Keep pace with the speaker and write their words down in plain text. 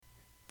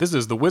This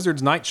is the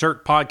Wizard's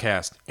Nightshirt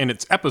Podcast, and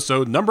it's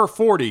episode number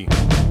 40.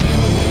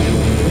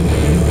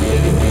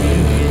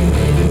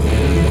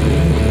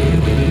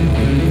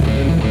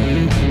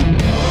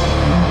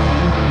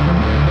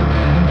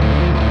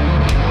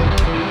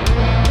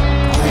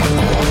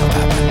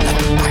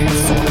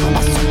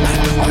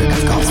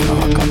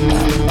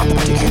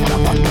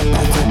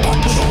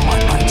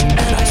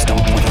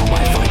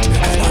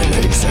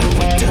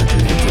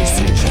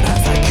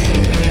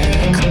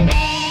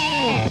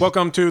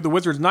 Welcome to the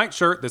Wizard's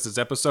Nightshirt. This is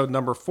episode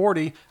number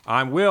 40.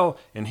 I'm Will,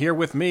 and here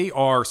with me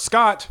are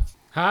Scott.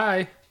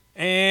 Hi.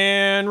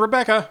 And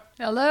Rebecca.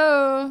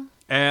 Hello.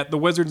 At the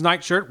Wizard's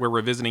Nightshirt, we're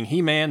revisiting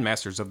He-Man,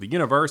 Masters of the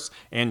Universe,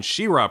 and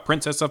She-Ra,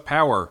 Princess of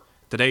Power.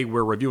 Today,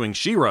 we're reviewing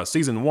She-Ra,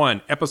 Season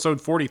 1,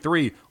 Episode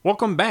 43.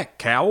 Welcome back,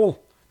 Cowl.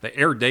 The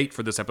air date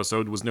for this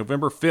episode was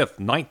November 5th,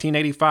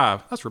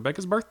 1985. That's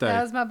Rebecca's birthday.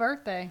 That was my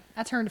birthday.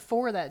 I turned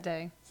 4 that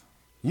day.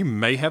 You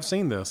may have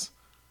seen this.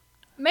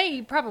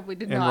 Probably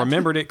did and not.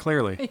 remembered it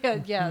clearly.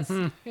 Yes,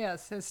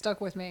 yes, it stuck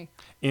with me.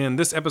 In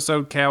this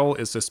episode, Cowl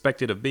is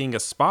suspected of being a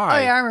spy.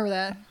 Oh yeah, I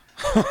remember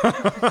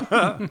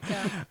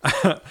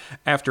that.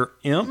 After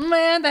Imp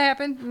Man, that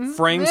happened. Mhm.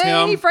 frames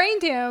Yeah, him He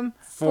framed him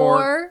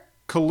for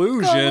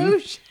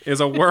collusion is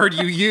a word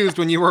you used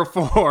when you were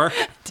 4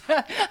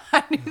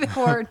 I knew the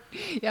word.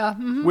 Yeah.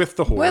 Mhm. with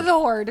the Horde. With the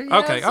Horde. Yeah,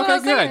 Okay, that's what okay, I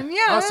was good. saying.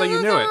 Yeah, Oh, so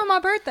you knew it. on my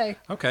birthday.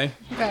 Okay.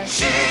 Okay.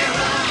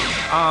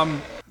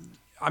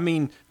 I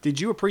mean,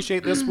 did you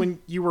appreciate this when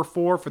you were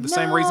 4 for the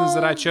same reasons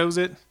that I chose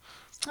it?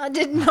 I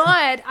did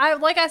not.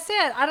 Like I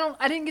said,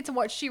 I didn't get to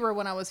watch She-Ra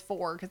when I was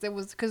 4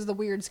 because of the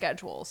weird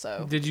schedule.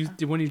 So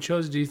When you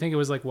chose it, do you think it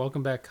was like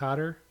Welcome Back,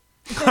 Kotter?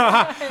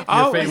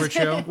 Your favorite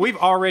show? We've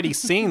already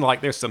seen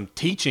like there's some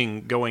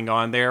teaching going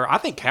on there. I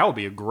think Cal would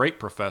be a great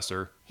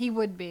professor. he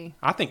would be.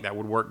 I think that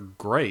would work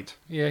great.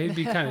 Yeah, he'd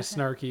be kind of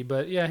snarky,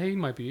 but yeah, he'd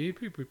be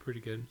pretty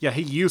good. Yeah,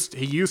 he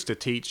used to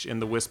teach in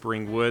the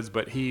Whispering Woods,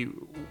 but he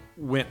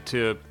went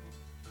to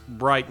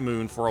Bright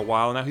Moon for a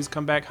while. Now he's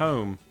come back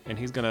home, and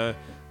he's gonna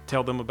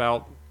tell them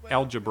about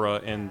algebra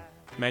and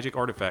magic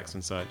artifacts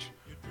and such.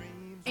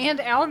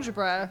 And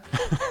algebra.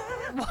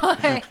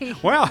 Why?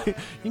 Well,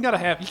 you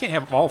can't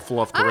have all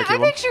fluff I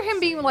curriculum. picture him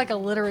being like a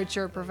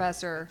literature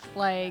professor.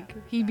 Like,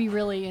 he'd be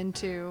really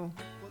into,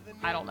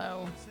 I don't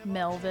know,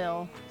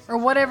 Melville. Or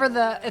whatever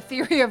the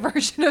Etheria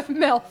version of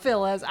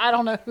Melville is. I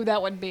don't know who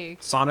that would be.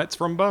 Sonnets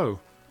from Bo.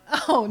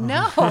 Oh,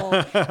 no.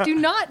 Do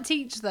not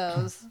teach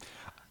those.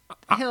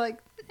 You're like,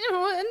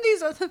 and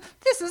this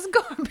is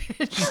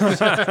garbage.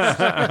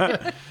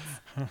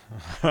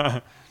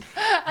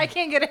 I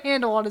can't get a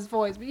handle on his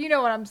voice, but you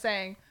know what I'm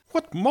saying.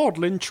 What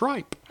maudlin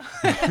tripe?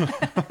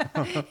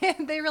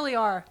 They really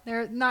are.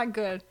 They're not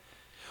good.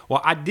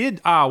 Well, I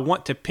did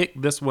want to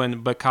pick this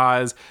one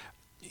because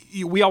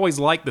we always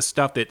like the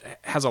stuff that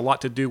has a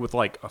lot to do with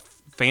like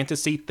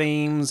fantasy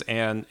themes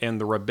and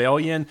the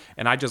rebellion,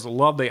 and I just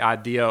love the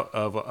idea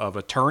of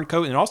a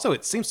turncoat, and also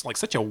it seems like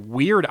such a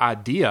weird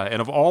idea,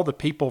 and of all the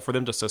people for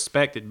them to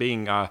suspect it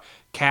being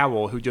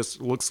Cowl, who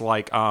just looks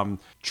like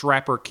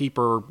trapper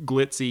keeper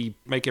glitzy,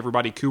 make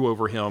everybody coo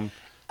over him.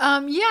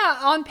 Yeah,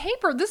 on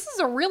paper, this is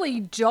a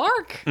really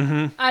dark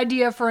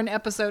idea for an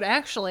episode,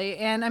 actually.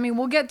 And I mean,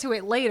 we'll get to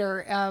it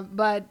later,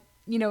 but,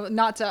 you know,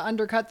 not to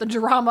undercut the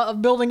drama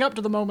of building up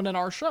to the moment in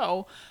our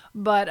show.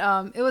 But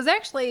it was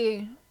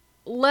actually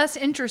less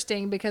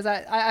interesting because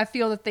I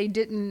feel that they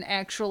didn't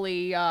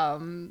actually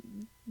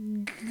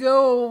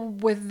go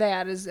with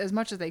that as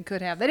much as they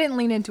could have. They didn't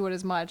lean into it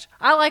as much.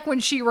 I like when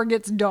She-Ra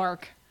gets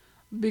dark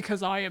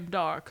because I am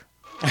dark.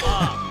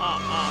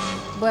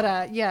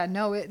 But yeah,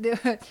 no,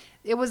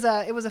 it was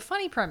a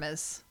funny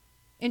premise,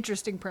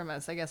 interesting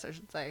premise, I guess I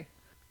should say.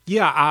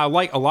 Yeah, I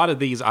like a lot of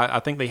these. I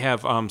think they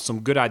have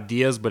some good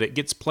ideas, but it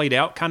gets played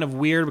out kind of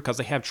weird because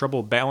they have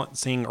trouble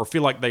balancing or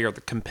feel like they are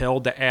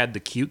compelled to add the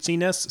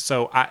cutesiness.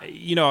 So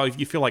if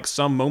you feel like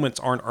some moments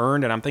aren't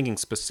earned, and I'm thinking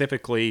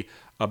specifically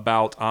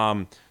about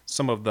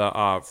some of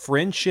the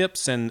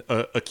friendships and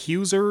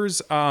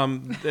accusers.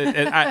 I'm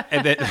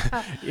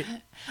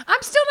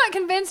still not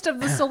convinced of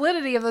the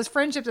solidity of those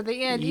friendships at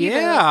the end.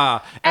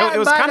 Yeah, either. it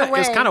was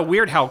kind of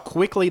weird how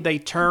quickly they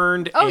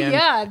turned. Oh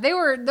yeah,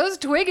 those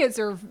Twiggets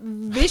are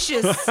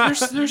vicious.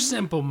 They're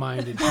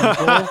simple-minded people.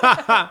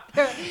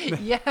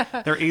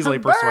 They're easily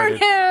Burn persuaded.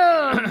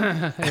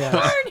 him!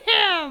 Burn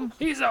him!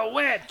 He's a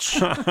witch.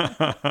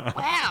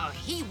 Well,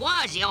 he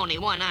was the only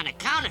one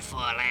unaccounted for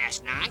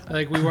last night.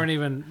 Like we weren't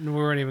even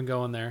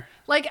going there.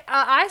 Like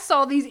I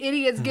saw these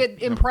idiots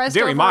get impressed.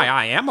 Dearie over, my,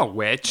 I am a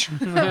witch.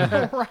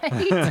 right?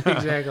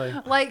 Exactly.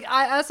 Like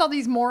I saw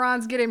these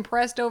morons get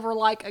impressed over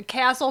like a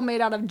castle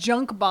made out of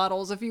junk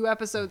bottles a few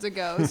episodes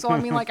ago. So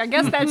I mean, like I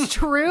guess that's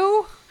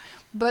true,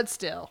 but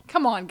still,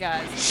 come on,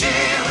 guys.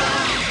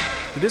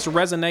 Did this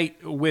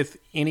resonate with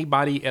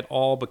anybody at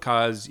all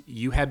because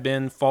you had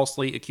been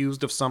falsely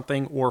accused of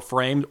something or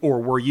framed, or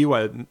were you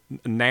a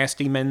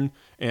nasty man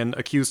and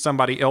accused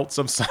somebody else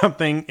of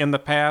something in the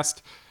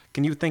past?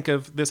 Can you think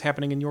of this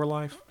happening in your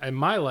life? In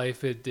my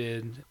life, it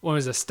did. When I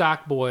was a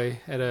stock boy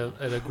at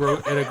a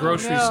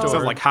grocery No. store.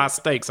 Sounds like high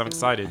stakes. I'm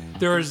excited.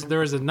 There was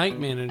a night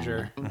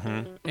manager,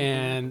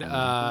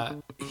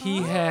 and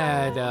he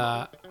had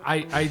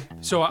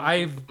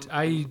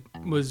I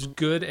was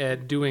good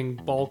at doing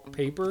bulk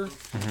paper,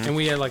 and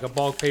we had like a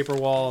bulk paper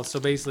wall. So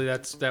basically,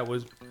 that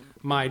was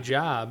my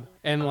job,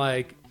 and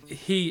like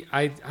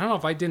I don't know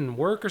if I didn't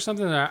work or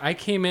something. I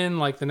came in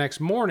like the next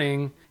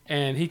morning,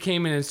 and he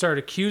came in and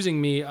started accusing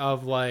me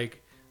of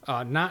like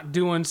not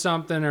doing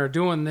something or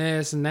doing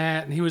this and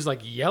that, and he was like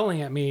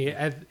yelling at me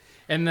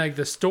and like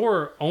the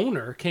store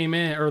owner came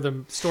in, or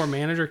the store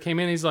manager came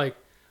in. He's like,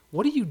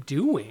 "What are you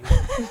doing?"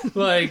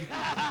 Like,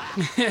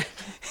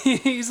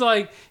 he's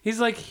like,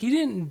 he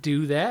didn't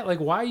do that. Like,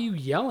 why are you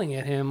yelling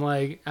at him?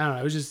 Like, I don't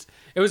know.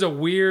 It was a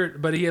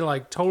weird, but he had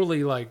like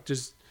totally like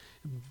just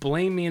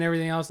blamed me and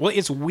everything else. Well,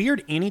 it's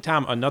weird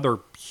anytime another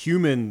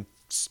human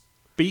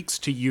speaks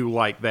to you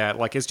like that.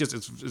 Like, it's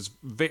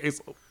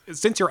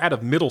since you're out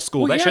of middle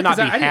school, that should not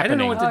be happening. I didn't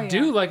know what to Oh, yeah.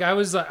 do. Like, I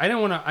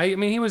didn't want to. I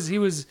mean, he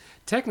was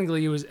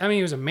technically he was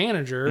a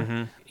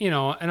manager, you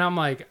know, and I'm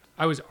like,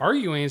 I was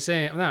arguing and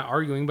saying, I'm not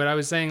arguing, but I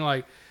was saying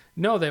like,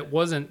 no, that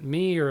wasn't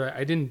me, or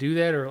I didn't do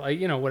that, or like,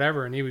 you know,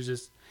 whatever. And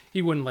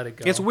he wouldn't let it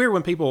go. It's weird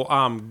when people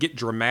get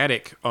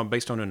dramatic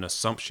based on an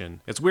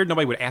assumption. It's weird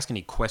nobody would ask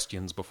any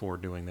questions before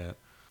doing that.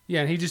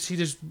 Yeah, and he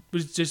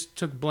just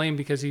took blame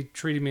because he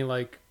treated me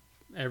like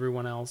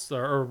everyone else,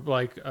 or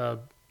like A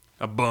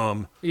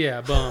bum,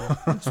 yeah, bum,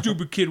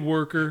 stupid kid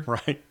worker.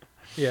 right?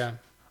 Yeah,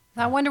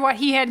 I wonder what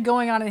he had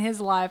going on in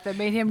his life that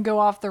made him go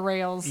off the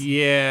rails.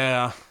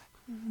 Yeah.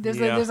 There's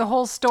a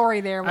whole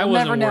story there. We'll I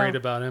wasn't never know. worried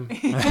about him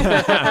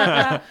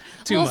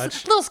too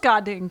much. Little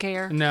Scott didn't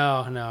care.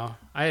 No,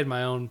 I had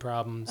my own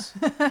problems.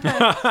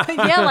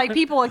 Yeah, like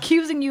people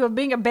accusing you of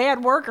being a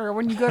bad worker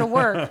when you go to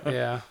work.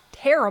 Yeah.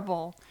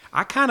 Terrible.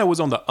 I kind of was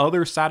on the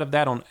other side of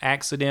that on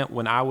accident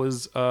when I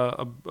was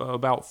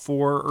about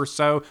 4 or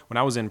so. When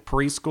I was in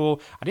preschool,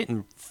 I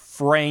didn't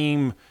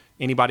frame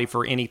anybody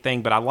for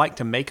anything, but I like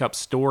to make up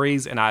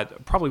stories, and I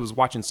probably was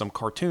watching some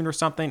cartoon or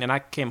something, and I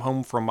came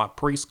home from my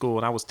preschool,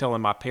 and I was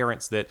telling my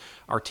parents that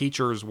our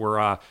teachers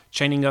were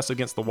chaining us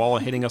against the wall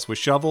and hitting us with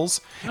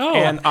shovels,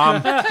 and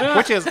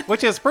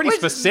which is pretty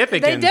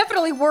specific. They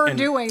definitely were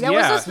doing. That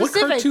was so What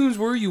specific. cartoons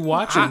were you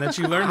watching that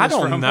you learned I this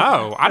don't from?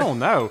 know. I don't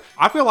know.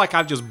 I feel like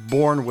I'm just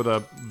born with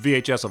a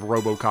VHS of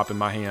RoboCop in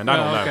my hand. I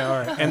don't know. Okay, all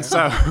right. And so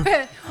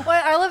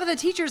Well, I love that the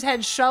teachers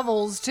had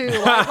shovels too.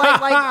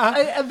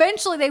 Like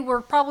eventually they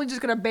were probably just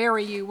going to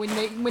bury you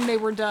when they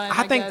were done.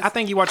 I guess.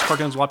 think you watch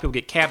cartoons, a lot of people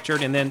get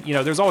captured, and then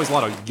there's always a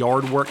lot of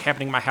yard work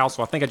happening in my house.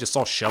 So I think I just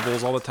saw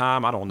shovels all the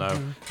time. I don't know.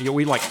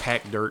 We like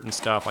pack dirt and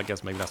stuff. I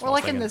guess maybe that's Or what I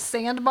was like in thinking. the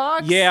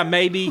sandbox. Yeah,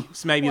 maybe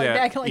Like that.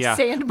 back in, like, yeah.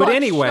 sandbox But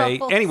anyway,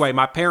 shovels.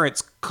 my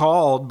parents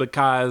called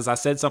because I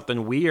said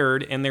something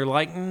weird, and they're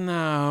like,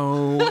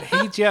 "No,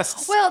 he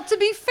just." Well, to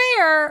be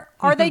fair,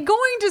 are they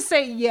going to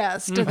say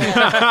yes to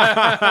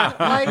that?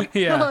 Like,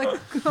 Yeah.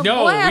 like, No,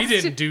 blast. we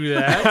didn't do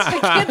that.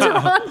 The kids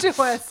are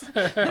onto us.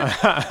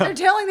 They're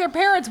telling their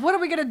parents, "What are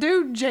we gonna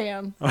do,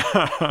 Jan?"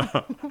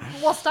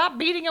 Well, stop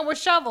beating them with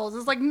shovels.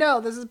 It's like,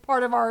 no, this is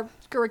part of our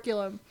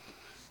curriculum.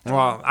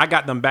 Well, I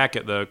got them back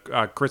at the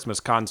Christmas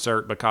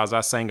concert because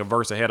I sang a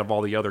verse ahead of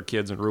all the other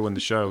kids and ruined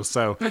the show.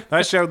 So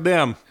that showed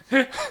them.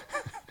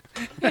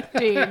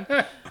 Dude.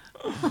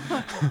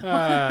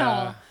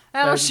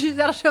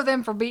 That'll show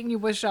them for beating you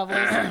with shovels.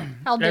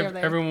 How dare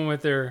they? Everyone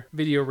with their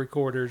video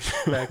recorders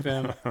back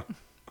then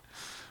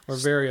were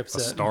very A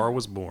upset. star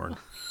was born.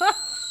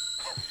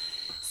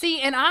 See,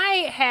 and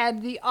I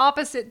had the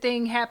opposite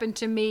thing happen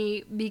to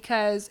me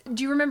because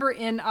do you remember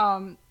in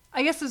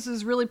I guess this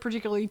is really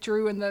particularly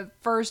true in the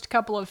first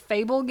couple of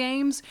Fable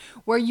games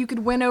where you could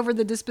win over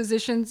the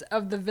dispositions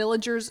of the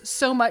villagers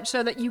so much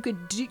so that you could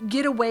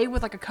get away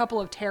with like a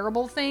couple of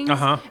terrible things.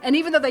 And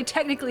even though they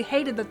technically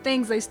hated the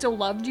things, they still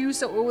loved you.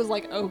 So it was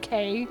like,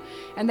 okay.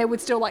 And they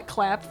would still like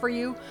clap for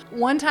you.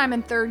 One time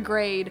in 3rd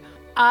grade,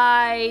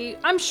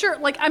 I'm sure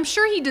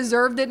he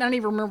deserved it. And I don't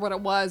even remember what it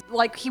was.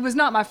 Like, he was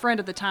not my friend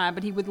at the time,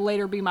 but he would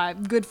later be my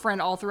good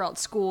friend all throughout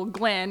school.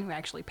 Glenn, who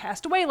actually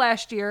passed away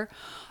last year.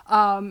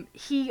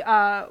 He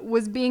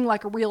was being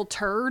like a real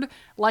turd,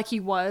 like he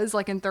was,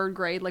 like in 3rd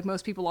grade, like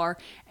most people are.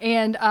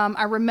 And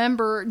I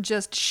remember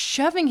just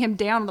shoving him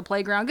down on the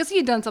playground because he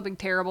had done something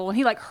terrible and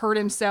he like hurt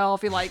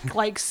himself. He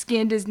like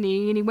skinned his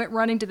knee and he went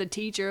running to the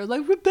teacher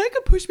like,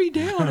 "Rebecca pushed me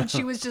down," and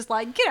she was just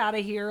like, "Get out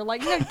of here!"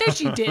 Like, no,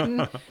 she didn't.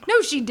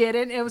 No, she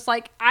didn't. It was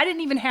like I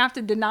didn't even have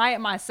to deny it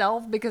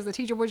myself because the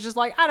teacher was just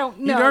like, "I don't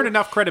know." You earned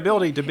enough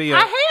credibility to be a.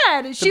 I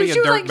had. She be was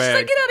a like,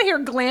 dirtbag. "Get out of here,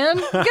 Glenn.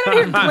 Get out of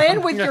here,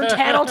 Glenn, with your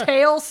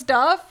tattletale stuff."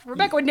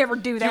 Rebecca would never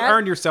do You that.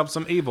 earned yourself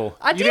some evil.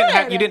 I You didn't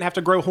did. you didn't have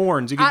to grow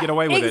horns. You could get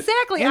away with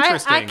exactly. it.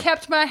 Interesting. I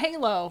kept my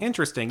halo.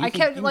 Interesting. I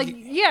kept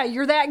yeah,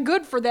 you're that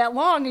good for that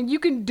long, and you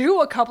can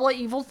do a couple of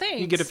evil things.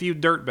 You get a few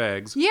dirt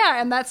bags.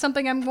 Yeah, and that's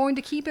something I'm going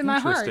to keep in my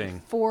heart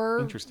Interesting. for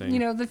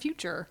Interesting. the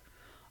future,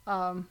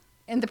 and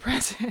the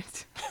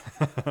present.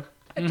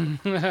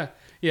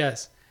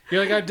 Yes.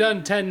 You're like, I've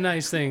done 10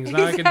 nice things.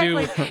 Now I can do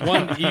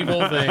one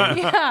evil thing.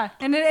 Yeah,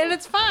 and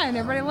it's fine.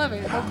 Everybody love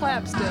it. They'll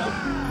clap still.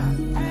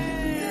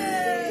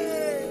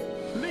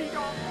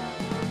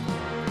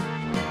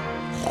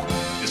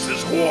 This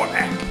is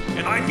Hordak,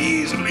 and I'm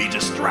easily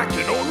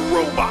distracted on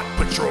Robot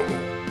Patrol.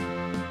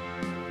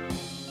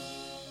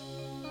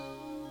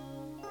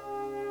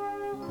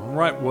 All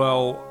right,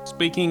 well,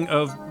 speaking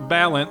of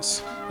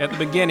balance, at the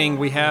beginning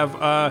we have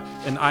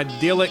an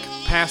idyllic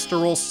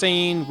pastoral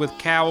scene with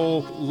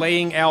Cowl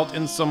laying out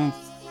in some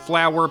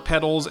flower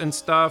petals and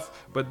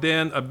stuff, but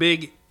then a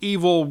big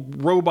evil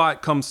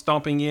robot comes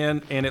stomping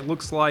in, and it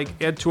looks like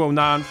Ed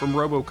 209 from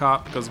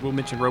RoboCop, because we'll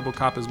mention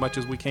RoboCop as much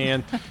as we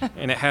can,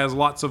 and it has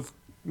lots of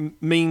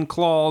mean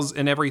claws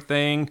and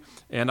everything,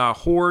 and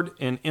Horde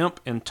and Imp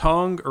and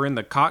Tongue are in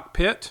the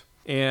cockpit.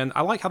 And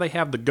I like how they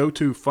have the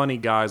go-to funny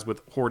guys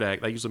with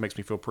Hordak. That usually makes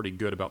me feel pretty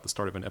good about the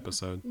start of an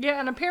episode. Yeah,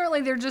 and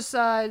apparently they're just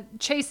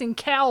chasing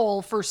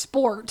Cowl for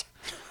sport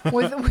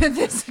with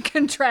this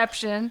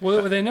contraption.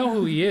 Well, they know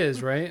who he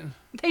is, right?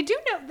 They do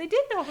know. They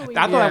did know who he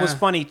I is. thought that was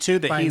funny too,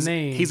 that By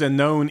name. he's a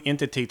known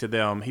entity to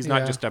them. He's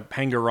not Yeah. just a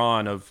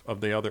hanger-on of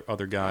the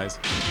other guys.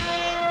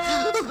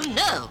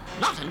 No,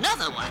 not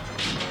another one.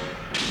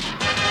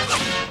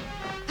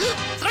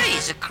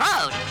 Three's a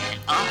crowd, and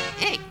I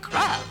hate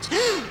crowds.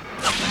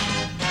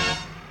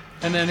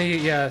 And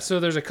then so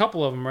there's a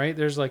couple of them, right?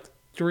 There's like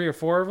 3 or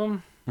 4 of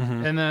them.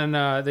 Mm-hmm. And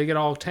then they get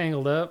all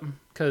tangled up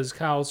because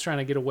Kyle's trying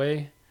to get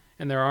away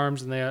in their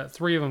arms, and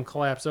 3 of them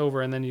collapse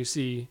over, and then you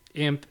see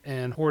Imp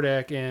and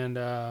Hordak and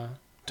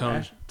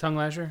Tongue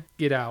Lasher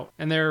get out.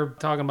 And they're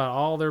talking about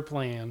all their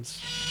plans.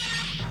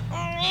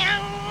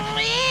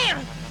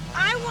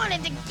 I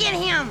wanted to get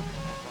him.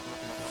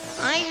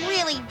 I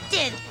really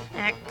did,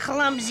 that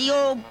clumsy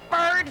old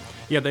bird.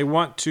 Yeah, they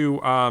want to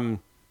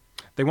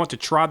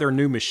try their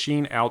new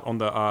machine out on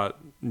the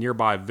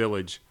nearby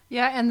village.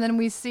 Yeah, and then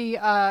we see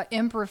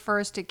Imp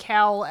refers to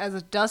Cowl as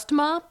a dust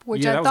mop,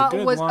 which Yeah, I that was a thought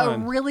good was a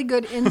line. really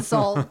good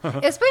insult,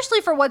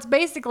 especially for what's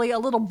basically a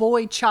little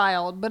boy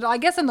child. But I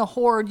guess in the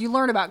Horde, you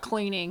learn about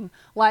cleaning.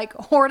 Like,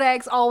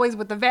 Hordak's always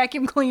with the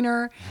vacuum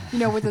cleaner,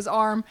 with his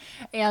arm.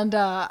 And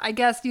I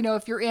guess,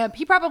 if you're Imp,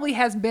 he probably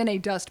has been a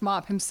dust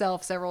mop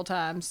himself several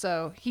times,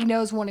 so he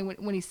knows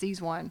when he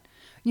sees one.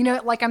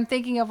 Like I'm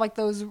thinking of like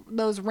those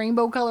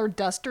rainbow colored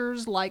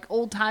dusters, like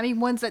old timey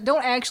ones that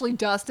don't actually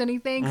dust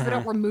anything because they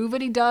don't remove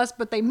any dust,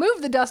 but they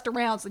move the dust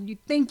around so you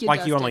think you Like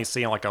dust you only it.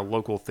 see in like a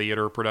local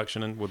theater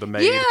production with a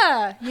maid.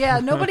 Yeah.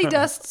 Nobody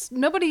dusts.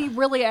 Nobody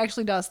really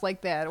actually dusts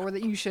like that, or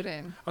that you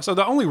shouldn't. So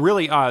the only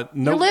really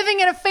You're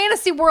living in a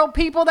fantasy world,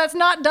 people. That's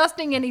not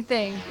dusting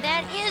anything.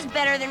 That is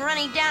better than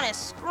running down a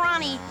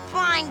scrawny,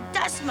 flying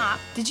dust mop.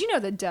 Did you know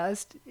that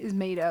dust is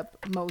made up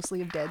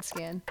mostly of dead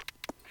skin?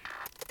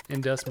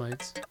 And dust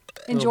mites.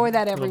 Enjoy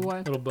that,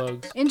 everyone. Little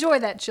bugs Enjoy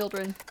that,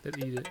 children. that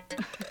eat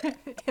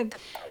it.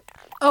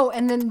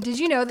 And then did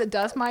you know that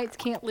dust mites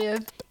can't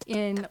live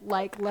in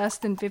like less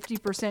than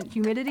 50%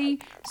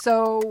 humidity?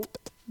 So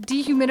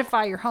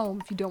dehumidify your home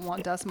if you don't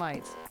want dust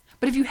mites.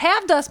 But if you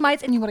have dust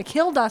mites and you want to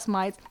kill dust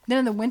mites, then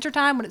in the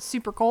wintertime when it's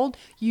super cold,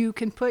 you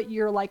can put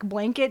your like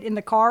blanket in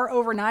the car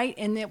overnight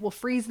and it will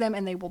freeze them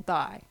and they will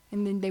die.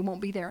 And then they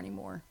won't be there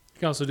anymore. You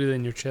can also do that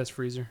in your chest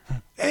freezer.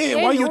 Hey,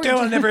 why are you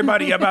telling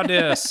everybody about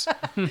this?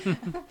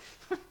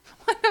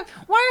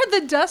 Why are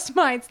the dust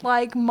mites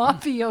like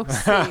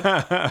mafiosi?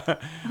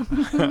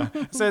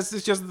 So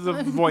it's just the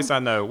voice I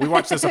know. We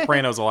watched The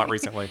Sopranos a lot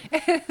recently.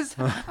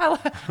 I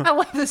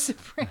love The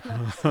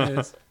Sopranos.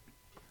 Yes.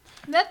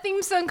 That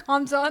theme song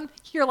comes on,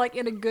 you're like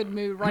in a good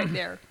mood right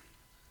there.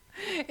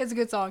 It's a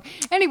good song.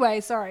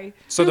 Anyway, sorry.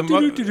 So the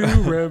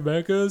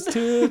Rebecca's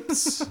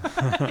tips.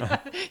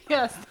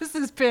 Yes, this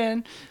has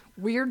been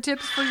Weird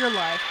Tips for Your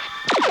Life.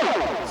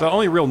 So the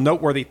only real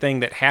noteworthy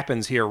thing that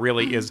happens here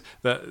really is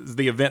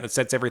the event that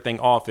sets everything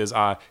off is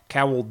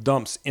Cowl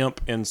dumps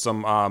Imp in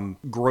some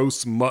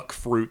gross muck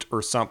fruit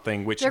or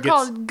something, which They're gets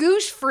called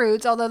goosh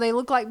fruits, although they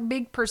look like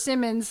big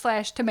persimmons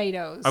 /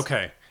 tomatoes.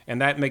 okay,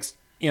 and that makes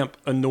Imp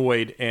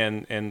annoyed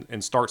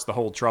and starts the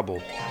whole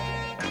trouble.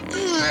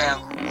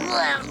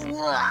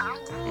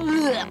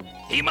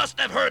 He must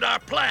have heard our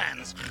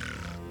plans.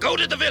 Go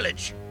to the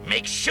village.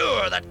 Make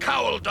sure that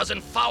Cowl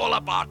doesn't foul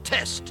up our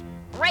test.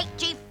 Right,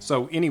 Chief?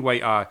 So anyway,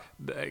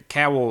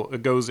 Cowl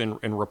goes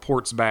and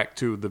reports back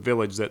to the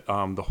village that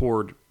the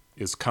Horde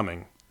is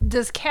coming.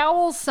 Does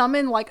Cowl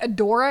summon like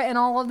Adora and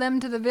all of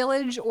them to the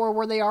village, or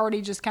were they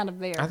already just kind of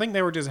there? I think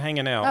they were just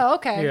hanging out. Oh,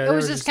 okay. Yeah, It they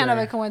was were just just kind of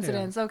there. a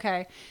coincidence.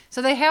 Okay.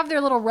 So they have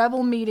their little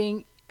rebel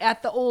meeting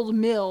at the old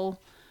mill,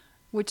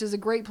 which is a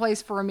great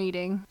place for a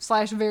meeting /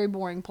 very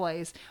boring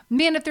place.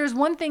 Man, if there's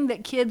one thing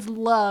that kids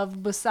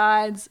love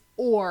besides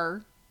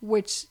ore,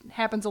 which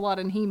happens a lot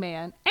in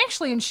He-Man,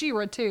 actually in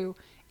She-Ra too,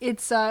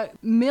 it's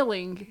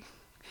milling.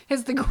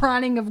 It's the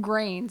grinding of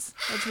grains.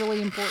 That's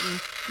really important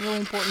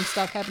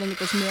stuff happening at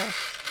this mill.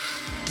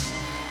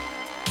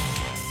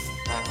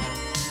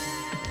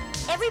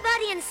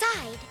 Everybody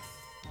inside.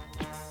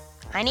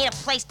 I need a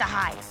place to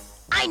hide.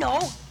 I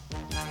know.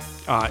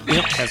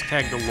 Imp has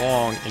tagged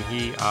along, and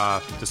he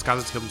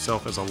disguises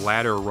himself as a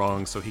ladder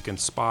rung so he can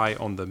spy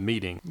on the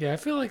meeting. Yeah, I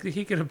feel like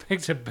he could have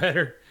picked a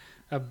better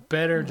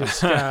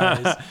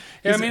disguise.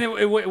 Yeah, I mean,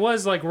 it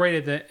was like right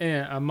at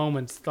the a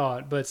moment's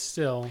thought, but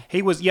still.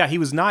 He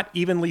was not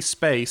evenly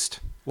spaced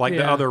like the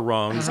Yeah. other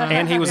rungs,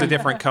 and he was a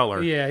different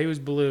color. Yeah, he was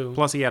blue.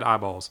 Plus, he had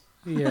eyeballs.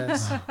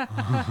 Yes.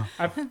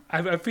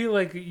 I feel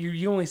like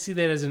you only see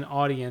that as an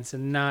audience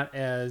and not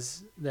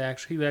as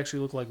he actually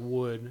looked like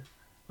wood.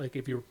 Like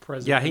if you were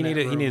present. Yeah, in he that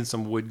needed room.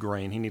 some wood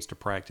grain. He needs to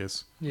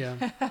practice. Yeah.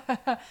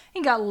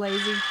 He got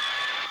lazy.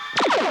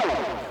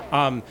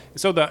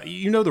 So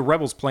the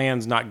Rebels'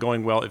 plan's not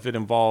going well if it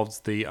involves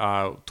the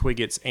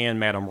Twiggets and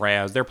Madame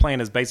Raz. Their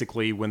plan is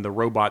basically when the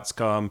robots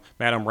come,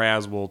 Madame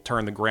Raz will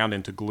turn the ground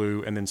into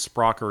glue, and then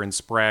Sprocker and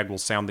Sprag will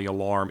sound the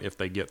alarm if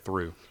they get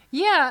through.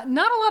 Yeah,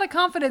 not a lot of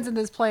confidence in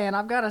this plan,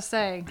 I've got to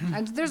say.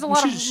 There's a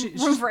lot of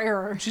room for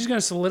error. She's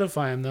gonna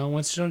solidify him though.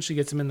 Once she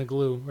gets him in the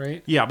glue,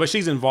 right? Yeah, but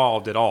she's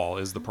involved at all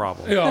is the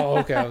problem. Oh,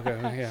 okay,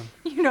 yeah.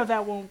 You know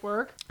that won't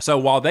work. So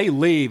while they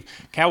leave,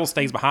 Cowell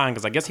stays behind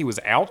because I guess he was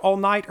out all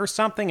night or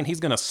something, and he's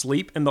going to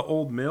sleep in the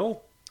old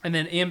mill. And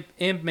then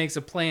Imp makes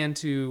a plan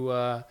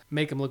to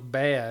make him look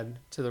bad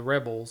to the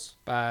rebels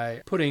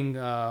by putting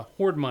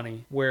horde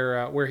money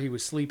where he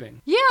was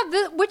sleeping.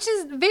 Yeah, which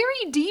is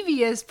very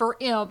devious for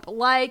Imp.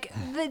 Like,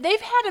 they've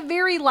had a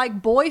very,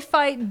 like, boy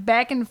fight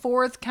back and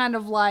forth, kind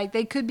of like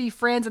they could be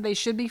friends and they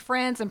should be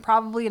friends, and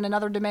probably in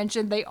another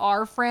dimension they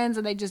are friends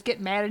and they just get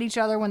mad at each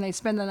other when they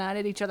spend the night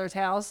at each other's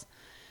house.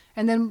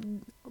 And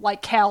then,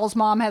 like, Cal's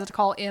mom has to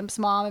call Imp's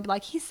mom and be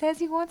like, he says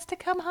he wants to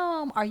come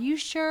home. Are you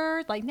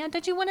sure? Like, now,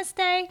 don't you want to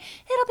stay?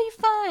 It'll be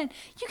fun.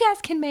 You guys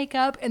can make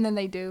up. And then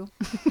they do.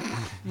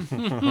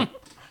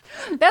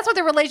 That's what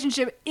the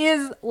relationship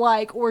is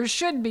like or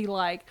should be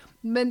like.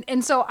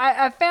 And so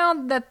I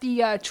found that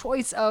the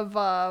choice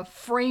of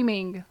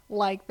framing,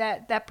 like,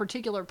 that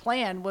particular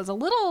plan was a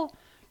little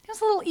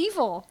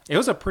evil. It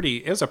was a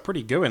pretty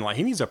good one. Like,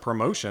 he needs a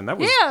promotion. That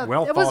was Yeah,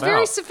 well it was thought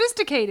very out.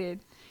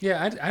 sophisticated.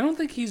 Yeah, I don't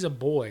think he's a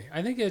boy.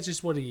 I think that's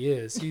just what he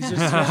is. He's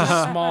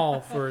just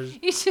small for his...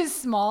 He's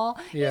just small.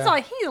 Yeah.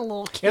 He's a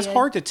little kid. It's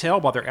hard to tell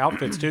by their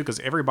outfits too,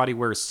 because everybody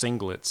wears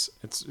singlets.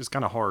 It's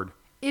kind of hard.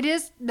 It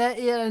is that,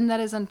 and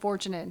that is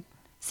unfortunate.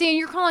 See, and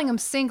you're calling them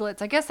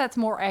singlets. I guess that's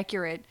more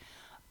accurate.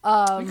 You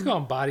can call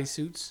them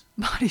bodysuits,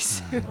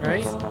 Bodysuit.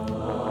 right?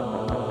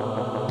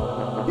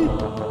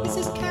 This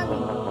is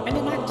Cammy, and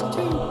in Act 2,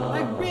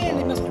 I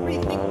really must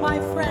rethink my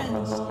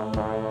friends.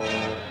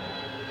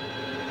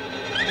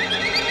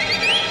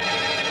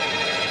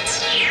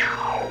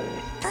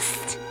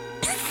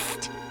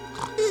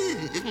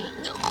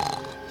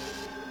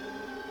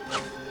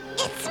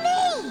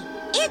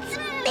 It's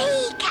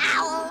me,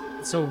 Cowl.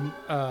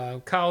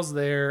 So Kyle's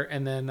there,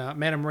 and then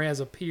Madame Raz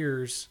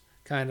appears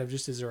kind of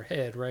just as her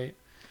head, right?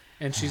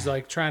 And she's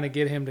like trying to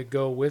get him to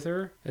go with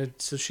her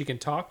so she can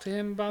talk to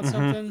him about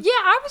something. Yeah,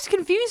 I was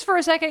confused for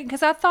a second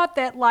because I thought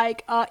that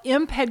like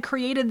Imp had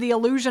created the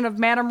illusion of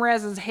Madame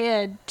Raz's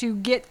head to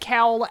get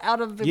Cowl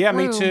out of the Yeah,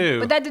 me room, too.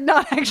 But that did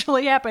not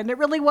actually happen. It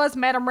really was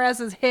Madame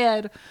Raz's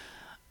head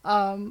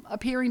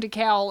appearing to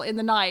Cowl in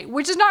the night,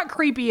 which is not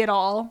creepy at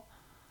all.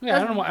 Yeah,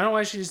 I don't know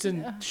why she just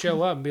didn't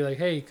show up and be like,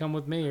 "Hey, come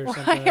with me" or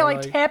something. Right,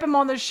 like tap him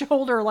on the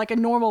shoulder like a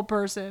normal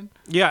person.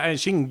 Yeah, and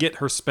she can get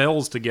her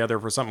spells together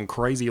for something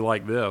crazy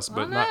like this,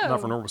 but not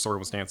for normal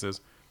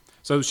circumstances.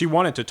 So she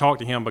wanted to talk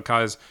to him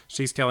because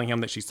she's telling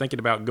him that she's thinking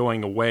about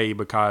going away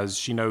because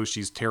she knows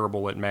she's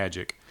terrible at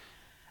magic.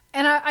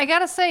 And I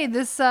gotta say,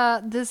 this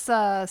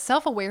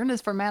self-awareness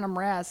for Madame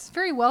Raz is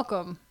very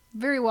welcome.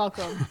 Very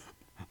welcome.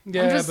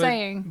 Yeah, I'm just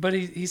saying. But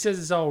he says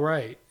it's all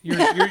right.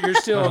 You're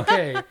still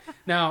okay.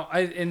 Now,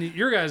 in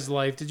your guys'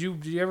 life, did you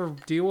ever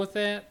deal with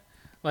that?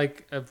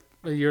 Like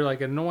you're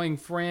like annoying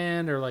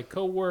friend or like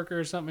coworker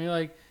or something. You're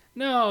like,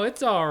 no,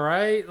 it's all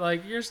right.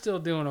 Like you're still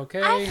doing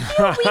okay. I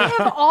feel we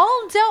have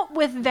all dealt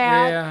with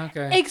that. Yeah,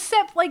 okay.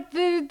 Except, like,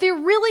 there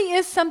really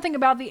is something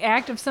about the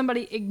act of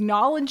somebody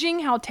acknowledging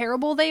how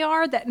terrible they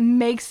are that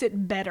makes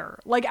it better.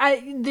 Like,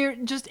 they're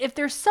just, if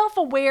they're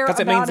self-aware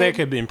Because about it means they it,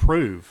 could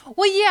improve.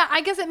 well, yeah,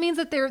 I guess it means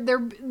that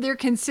they're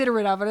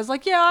considerate of it. It's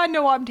like, yeah, I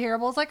know I'm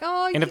terrible. It's like,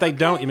 oh, And if they okay.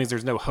 don't, it means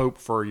there's no hope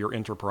for your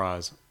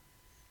enterprise.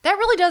 That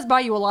really does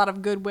buy you a lot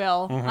of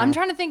goodwill. Mm-hmm. I'm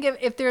trying to think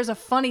if there's a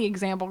funny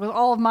example, because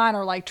all of mine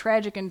are like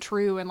tragic and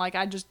true, and like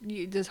just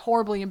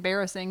horribly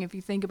embarrassing if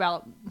you think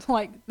about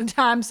like the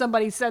time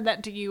somebody said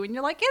that to you, and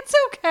you're like, it's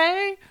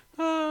okay,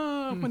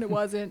 when it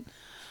wasn't.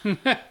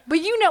 But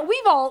you know,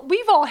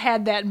 we've all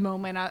had that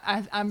moment.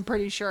 I'm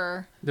pretty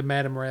sure The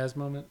Madame Raz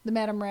moment. the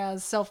Madame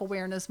Raz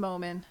self-awareness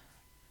moment.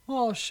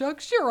 Oh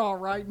shucks, you're all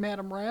right,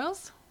 Madame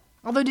Raz.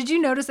 Although, did you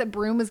notice that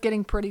Broom was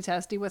getting pretty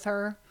testy with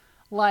her,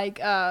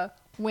 like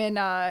when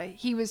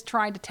he was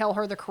trying to tell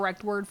her the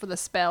correct word for the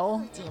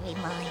spell? Dearie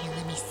Maya,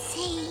 let me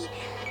see.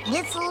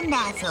 Nizzle,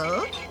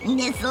 nazzle,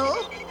 nizzle.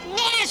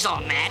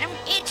 Nazzle, madam.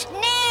 It's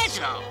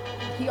Nazzle.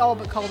 He all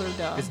but called her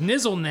dumb. It's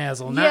nizzle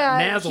nazzle,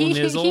 not nazzle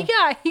nizzle.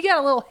 He got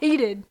a little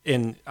heated.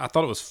 And I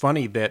thought it was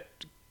funny that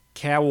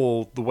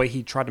Cowell, the way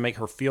he tried to make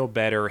her feel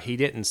better, he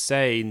didn't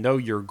say, no,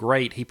 you're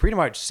great. He pretty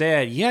much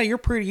said, yeah, you're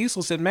pretty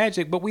useless at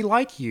magic, but we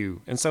like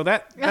you. And so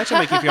that should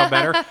make you feel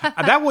better.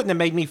 That wouldn't have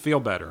made me feel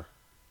better.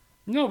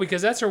 No,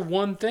 because that's her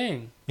one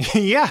thing.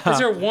 Yeah. That's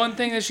her one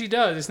thing that she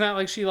does. It's not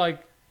like she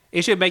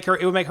It would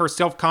make her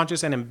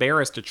self-conscious and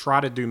embarrassed to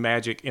try to do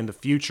magic in the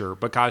future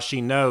because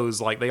she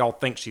knows, like, they all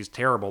think she's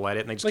terrible at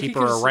it and they just Like, keep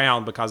you her could've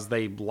around because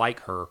they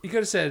like her. You could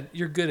have said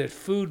you're good at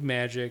food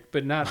magic,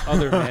 but not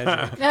other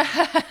magic.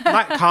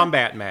 Not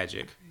combat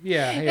magic.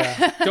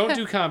 Yeah. Don't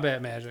do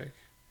combat magic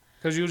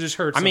because you'll just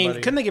hurt I somebody. mean,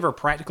 couldn't they give her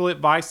practical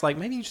advice? Like,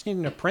 maybe you just need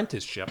an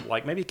apprenticeship.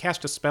 Like, maybe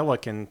Cast a Spella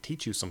can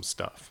teach you some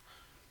stuff.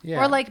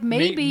 Yeah. Or, like,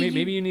 maybe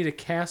maybe you need a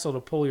castle to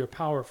pull your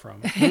power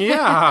from.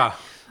 Yeah.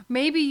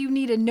 Maybe you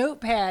need a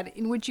notepad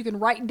in which you can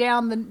write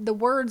down the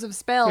words of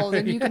spells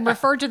and you can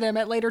refer to them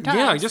at later times.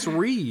 Yeah, just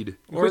read.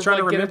 Or Try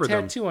to like, get a remember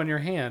them. tattoo on your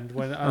hand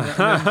when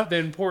the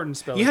important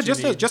spell. Yeah, that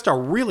you need. just a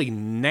really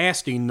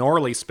nasty,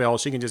 gnarly spell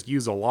she can just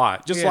use a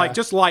lot. Just Yeah.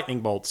 like lightning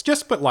bolts.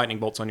 Just put lightning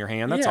bolts on your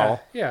hand. That's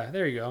all. Yeah,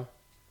 there you go.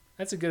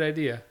 That's a good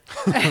idea.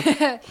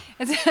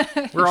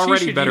 We're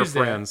already should better use that.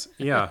 friends.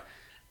 Yeah.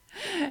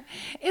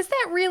 Is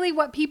that really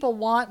what people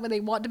want when they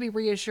want to be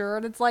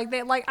reassured? It's like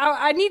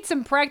I need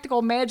some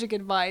practical magic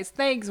advice.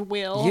 Thanks,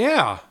 Will.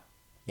 Yeah.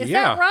 Is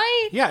yeah. that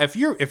right? Yeah, if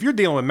you're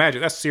dealing with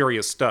magic, that's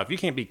serious stuff. You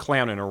can't be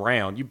clowning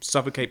around. You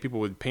suffocate people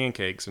with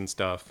pancakes and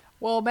stuff.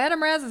 Well,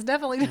 Madame Raz has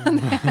definitely done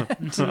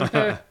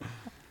that.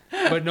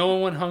 But no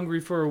one went hungry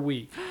for a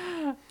week.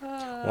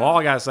 Well, all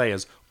I gotta say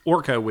is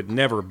Orko would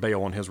never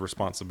bail on his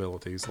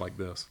responsibilities like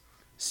this.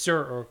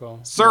 Sir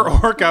Urkel. Sir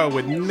Orko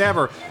would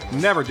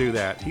never do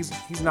that. He's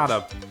not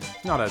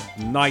a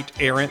knight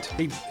errant.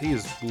 He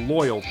is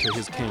loyal to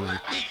his king.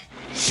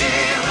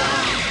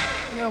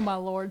 Oh my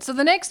lord! So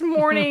the next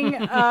morning,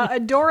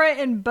 Adora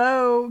and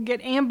Bo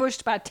get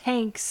ambushed by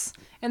tanks,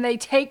 and they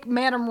take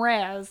Madame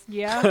Raz.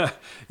 Yeah.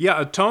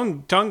 Yeah,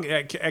 Tongue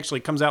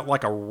actually comes out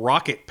like a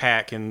rocket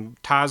pack and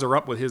ties her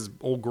up with his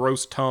old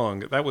gross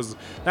tongue. That was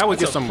That's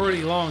just a some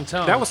pretty long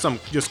tongue. that was some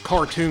just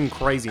cartoon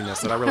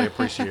craziness that I really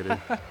appreciated.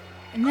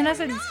 And then I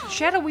said,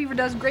 Shadow Weaver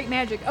does great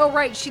magic. Oh,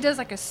 right. She does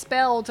like a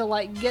spell to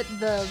like get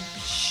the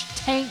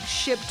tank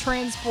ship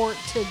transport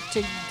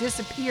to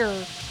disappear.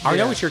 I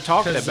know what you're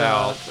talking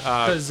about.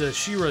 Because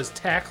She-Ra's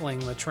tackling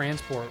the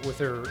transport with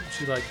her.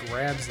 She like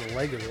grabs the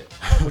leg of it,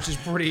 which is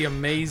pretty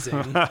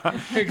amazing.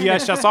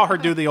 Yes, I saw her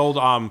do the old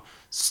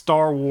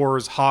Star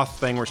Wars Hoth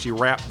thing where she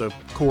wrapped the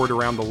cord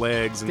around the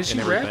legs and, Did she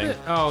and wrap everything. it?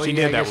 Oh, she yeah,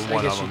 did I that guess- with I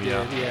one guess of them. she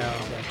Yeah. did. Yeah,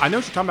 okay. I know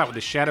what you're talking about with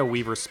the Shadow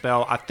Weaver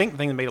spell. I think the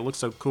thing that made it look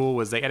so cool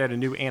was they added a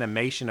new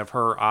animation of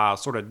her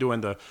sort of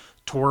doing the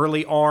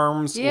twirly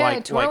arms, Yeah,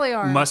 like twirly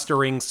arms.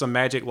 mustering some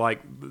magic,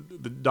 like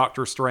the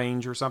Doctor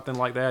Strange or something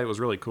like that. It was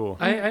really cool.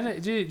 I know,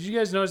 did you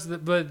guys notice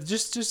that? But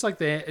just like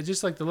the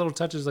little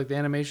touches, like the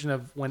animation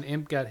of when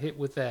Imp got hit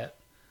with that,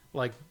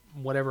 like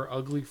whatever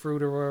ugly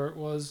fruit or whatever it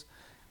was,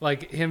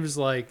 like him just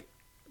like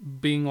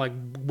being like,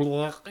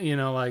 blah,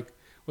 like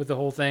with the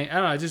whole thing. I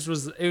don't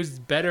know. It was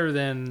better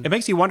than. It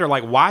makes you wonder,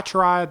 like, why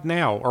try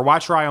now or why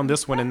try on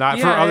this one and not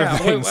for other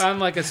things? On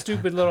like a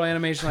stupid little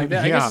animation like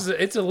that. Yeah. I guess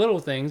it's a little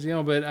things,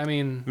 But I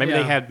mean, Maybe yeah.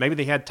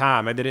 they had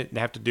time. Maybe they didn't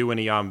have to do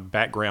any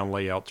background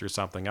layouts or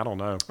something. I don't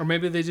know. Or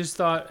maybe they just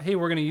thought, hey,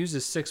 we're gonna use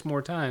this 6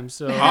 more times.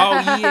 So Oh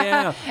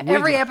yeah,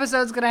 Every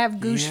episode's gonna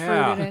have goose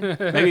fruit in it.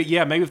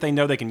 maybe if they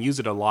know they can use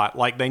it a lot,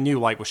 like they knew,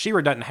 like, well,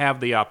 She-Ra doesn't have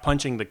the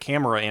punching the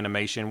camera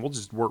animation. We'll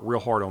just work real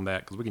hard on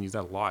that because we can use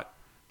that a lot.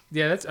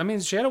 yeah,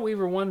 Shadow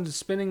Weaver one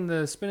spinning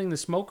the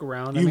smoke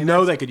around.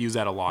 They could use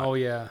that a lot. Oh,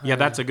 yeah. Yeah,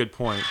 that's a good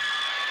point.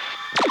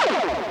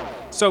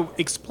 So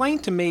explain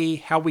to me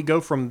how we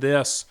go from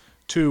this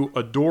to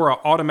Adora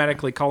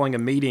automatically calling a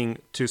meeting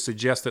to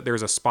suggest that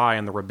there's a spy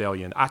in the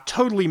rebellion. I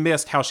totally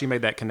missed how she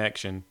made that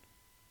connection.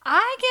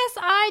 I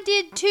guess I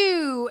did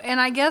too, and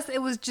I guess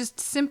it was just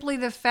simply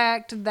the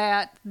fact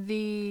that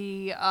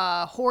the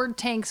Horde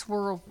tanks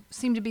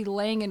seemed to be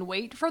laying in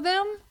wait for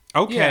them.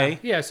 Okay.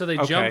 Yeah, so they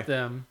Okay. jumped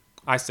them.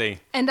 I see.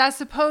 And I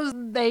suppose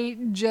they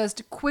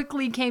just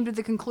quickly came to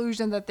the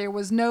conclusion that there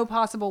was no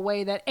possible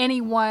way that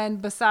anyone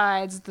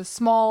besides the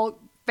small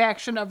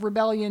faction of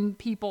rebellion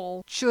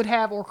people should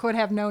have or could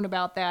have known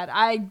about that,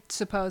 I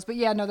suppose. But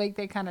yeah, no, they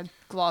kind of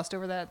glossed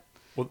over that.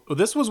 Well,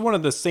 this was one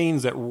of the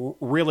scenes that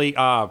really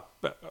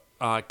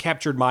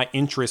captured my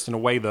interest in a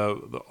way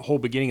the whole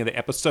beginning of the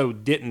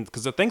episode didn't,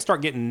 because the things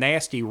start getting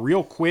nasty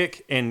real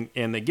quick and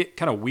they get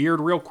kind of weird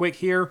real quick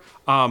here.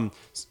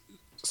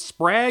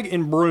 Spragg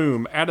and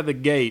Broom out of the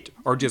gate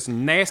are just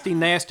nasty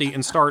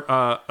and start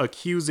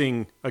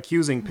accusing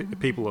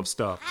people of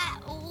stuff.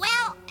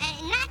 Well,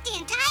 not the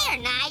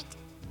entire night.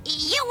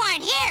 You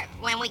weren't here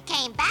when we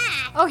came back.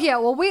 Oh yeah,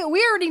 well we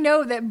already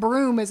know that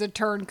Broom is a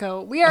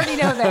turncoat. We already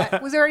know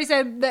that. Was already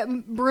said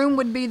that Broom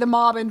would be the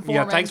mob Yeah,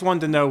 informant. it takes one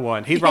to know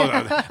one. He's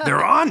probably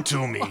they're on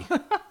to me.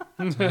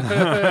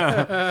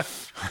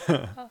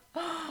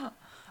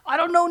 I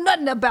don't know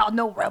nothing about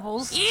no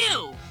rebels.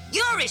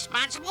 You're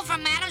responsible for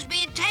matters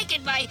being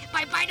taken by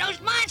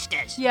those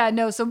monsters. Yeah,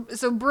 no. So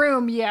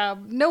Broom, yeah,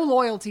 no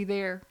loyalty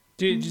there.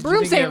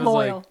 Brooms he ain't has,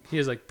 loyal. Like, he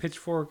has like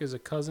Pitchfork as a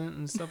cousin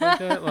and stuff like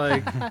that,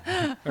 like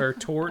or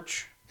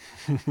Torch,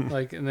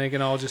 like, and they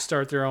can all just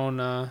start their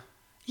own.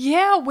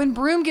 Yeah, when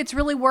Broom gets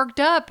really worked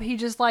up, he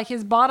just like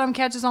his bottom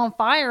catches on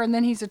fire, and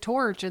then he's a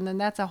torch, and then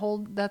that's a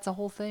whole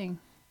thing.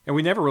 And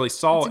we never really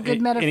saw That's a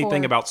good metaphor.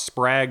 anything about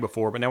Spragg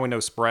before, but now we know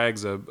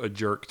Spragg's a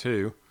jerk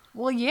too.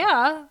 Well,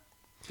 yeah.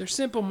 They're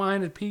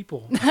simple-minded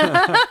people.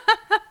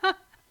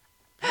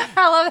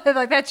 I love it.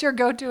 Like, that's your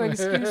go-to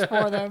excuse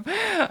for them.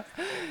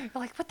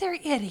 Like, but they're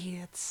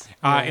idiots.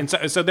 And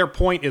so their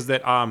point is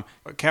that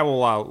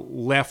Cowell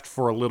left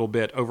for a little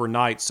bit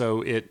overnight,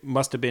 so it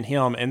must have been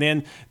him. And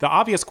then the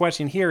obvious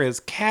question here is,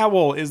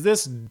 Cowell, is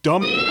this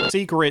dumb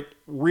secret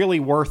really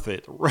worth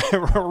it?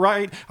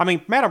 Right? I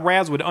mean, Madame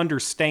Razz would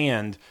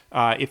understand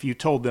if you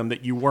told them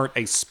that you weren't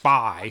a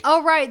spy.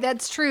 Oh, right.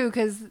 That's true,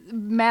 because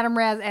Madame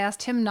Razz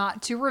asked him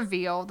not to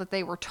reveal that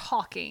they were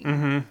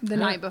talking the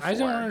night before. I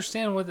don't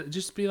understand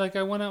just be like,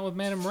 I went out with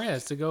Madame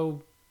Razz to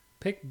go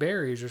pick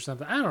berries or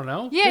something. I don't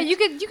know. Yeah, you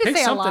could pick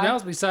say a something lie.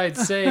 else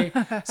besides say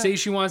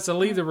she wants to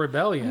leave the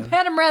rebellion.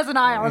 Madame Razz and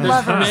I are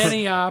lovers.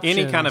 Many options.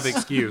 Any kind of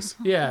excuse.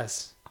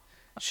 Yes.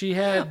 She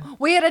had.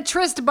 We had a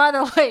tryst by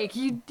the lake.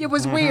 It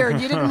was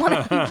weird. You didn't want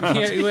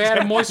to. We had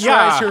to moisturize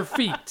Yeah. her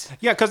feet.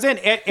 Yeah, because then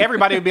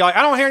everybody would be like, I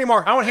don't want to hear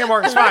anymore. I don't want to hear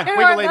more. It's fine. We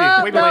believe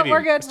you. We believe you.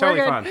 We're good. It's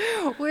totally we're fine.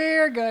 good.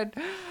 We're good.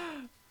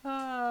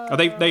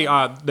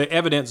 The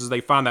evidence is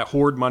they find that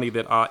hoard money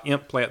that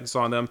Imp plants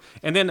on them,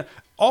 and then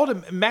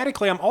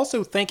automatically I'm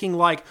also thinking,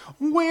 like,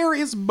 where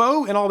is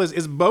Bo in all this?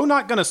 Is Bo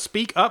not going to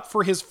speak up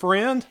for his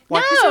friend?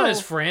 Like, He's No. not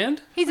his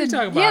friend. He's What are you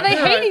talking yeah, about? they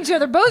hate each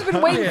other. Bo's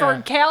been waiting Yeah.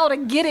 for Cal to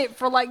get it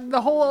for like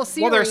the whole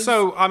series. well,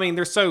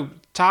 they're so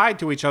tied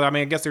to each other. I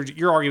mean, I guess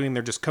you're arguing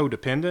they're just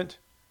codependent.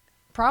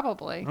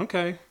 Probably.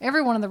 Okay.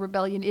 Everyone in the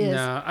rebellion is.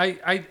 No,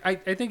 I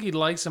think he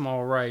likes him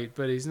all right,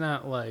 but he's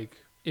not like.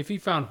 If he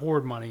found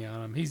hoard money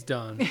on him, he's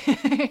done.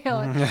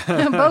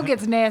 Bo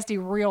gets nasty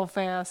real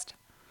fast.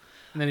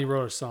 And then he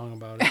wrote a song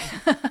about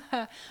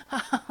it.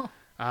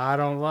 I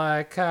don't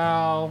like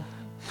cow.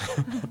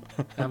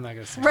 I'm not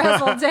gonna sing.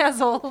 Razzle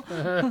dazzle.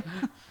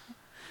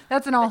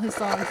 That's in all his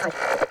songs.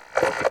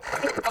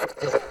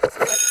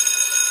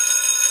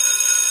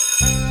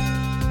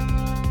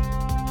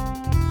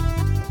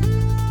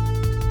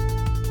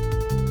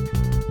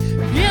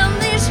 In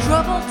these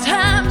troubled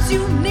times,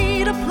 you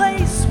need a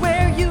place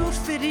where you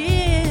fit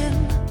in,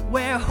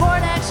 where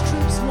Hordax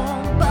troops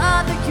won't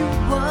bother you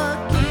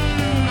again.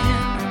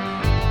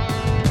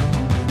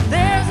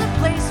 There's a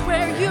place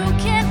where you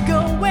can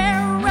go,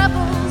 where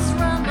rebels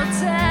run the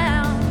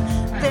town.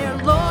 Their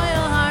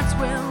loyal hearts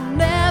will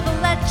never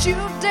let you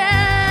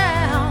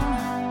down.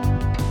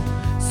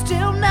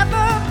 Still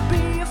never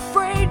be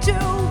afraid to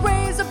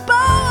raise a bow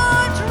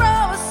or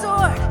draw a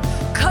sword,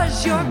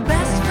 'cause your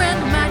best friend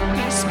might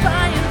be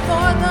spying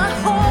for the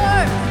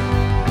horde.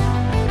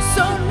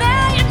 So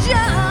now you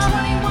jump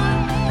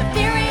 21, the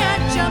theory at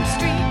Jump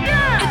Street.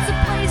 It's a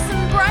place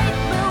in Bright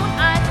Moon,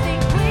 I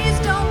think. Please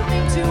don't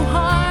think too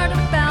hard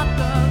about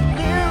the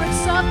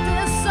lyrics of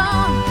this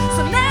song.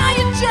 So now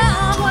you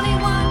jump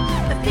 21,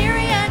 the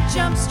theory at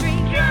Jump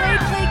Street. They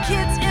play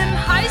kids in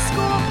high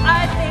school,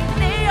 I think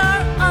they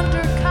are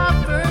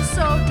undercover,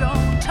 so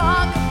don't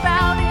talk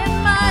about it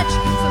much.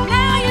 So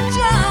now you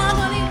jump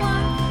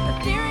 21, the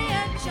theory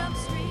at Jump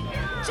Street.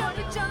 Jump,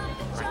 jump,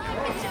 jump,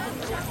 jump,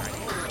 jump.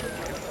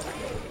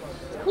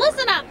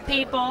 Listen up,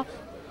 people.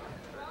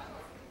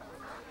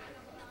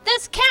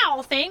 This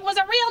cow thing was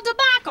a real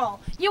debacle.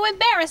 You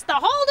embarrassed the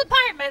whole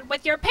department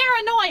with your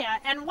paranoia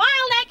and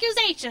wild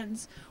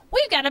accusations.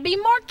 We've got to be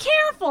more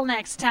careful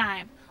next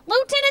time.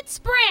 Lieutenant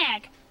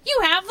Spragg, you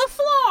have the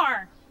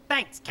floor.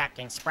 Thanks,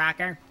 Captain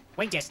Spracker.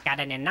 We just got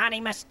an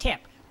anonymous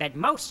tip that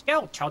most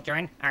school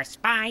children are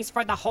spies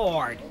for the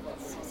Horde.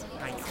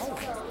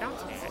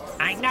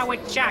 I know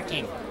it's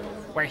shocking.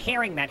 We're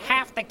hearing that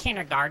half the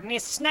kindergarten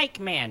is snake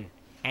men,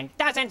 and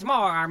dozens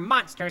more are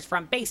monsters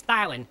from Beast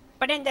Island,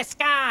 but in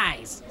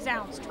disguise.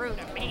 Sounds true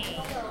to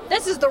me.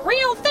 This is the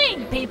real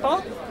thing,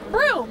 people.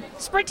 Broom,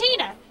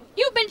 Spratina,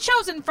 you've been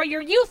chosen for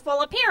your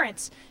youthful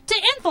appearance to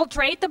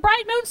infiltrate the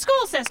Bright Moon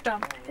school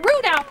system,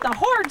 root out the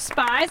Horde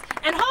spies,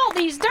 and haul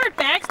these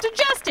dirtbags to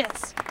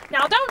justice.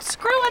 Now don't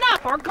screw it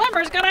up or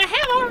Glimmer's gonna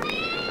have a...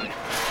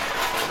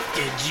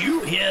 Did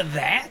you hear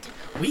that?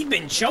 We've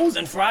been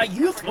chosen for our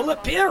youthful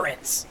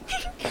appearance.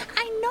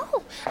 I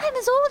know. I'm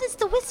as old as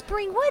the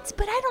Whispering Woods,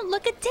 but I don't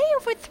look a day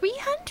over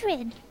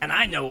 300. And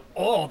I know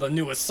all the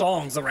newest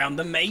songs around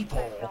the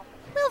Maypole.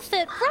 We'll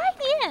fit right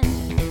in.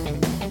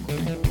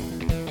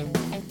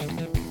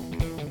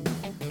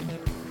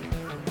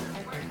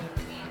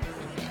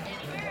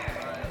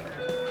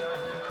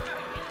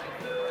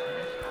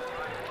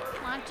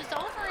 Lunch is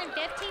over in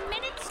 15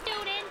 minutes,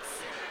 students.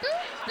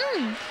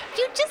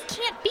 You just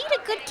can't beat a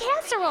good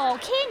casserole,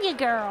 can you,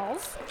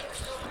 girls?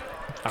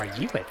 Are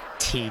you a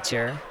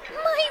teacher?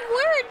 My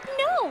word,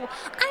 no!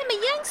 I'm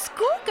a young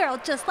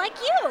schoolgirl just like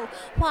you.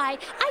 Why,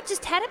 I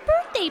just had a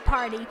birthday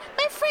party.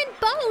 My friend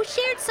Bo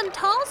shared some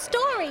tall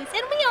stories,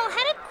 and we all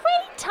had a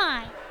great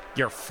time.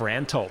 Your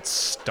friend told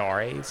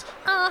stories?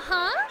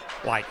 Uh-huh.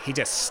 Like, he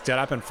just stood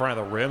up in front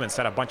of the room and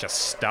said a bunch of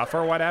stuff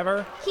or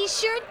whatever? He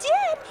sure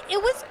did.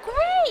 It was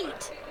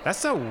great. That's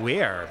so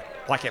weird.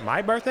 Like at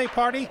my birthday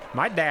party,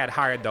 my dad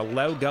hired the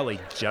Low Gully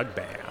Jug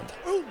Band.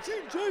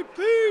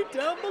 OGJP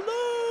down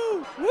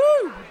below.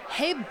 Woo!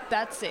 Hey,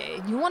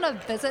 Betsy, you want to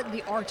visit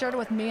the orchard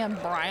with me and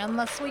Brian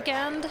this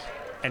weekend?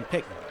 And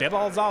pick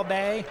bibbles all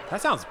day?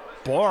 That sounds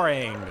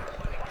boring.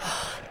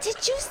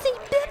 Did you see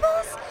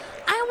Bibbles?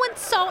 I once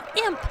saw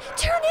Imp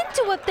turn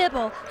into a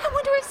Bibble. I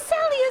wonder if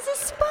Sally is a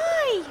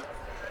spy.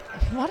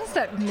 What is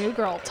that new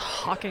girl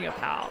talking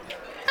about?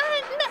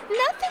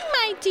 Nothing,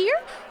 my dear.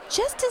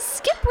 Just a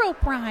skip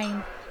rope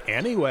rhyme.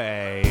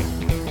 Anyway.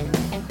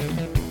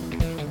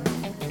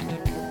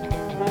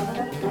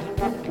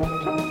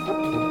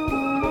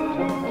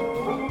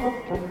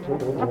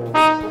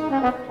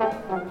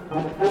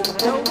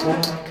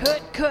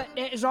 Cut.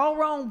 That is all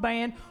wrong,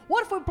 band.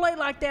 What if we play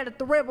like that at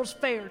the Rebels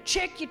Fair?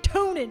 Check your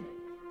tuning.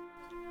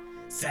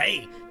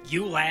 Say,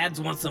 you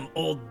lads want some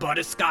old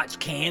butterscotch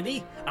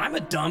candy? I'm a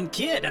dumb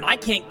kid and I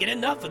can't get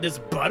enough of this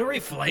buttery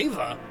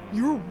flavor.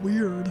 You're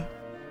weird.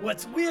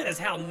 What's weird is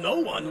how no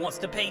one wants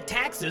to pay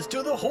taxes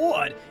to the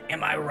Horde.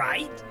 Am I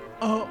right?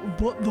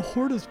 But the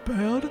Horde is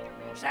bad?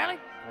 Sally,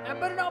 that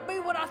better not be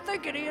what I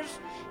think it is.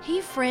 Hey,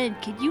 friend,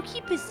 can you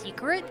keep a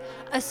secret?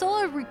 I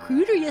saw a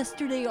recruiter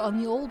yesterday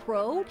on the old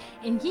road,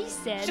 and he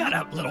said... Shut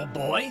up, little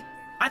boy.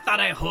 I thought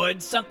I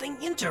heard something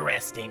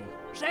interesting.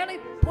 Sally,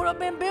 put up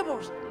them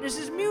bibbles. This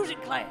is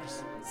music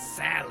class.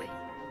 Sally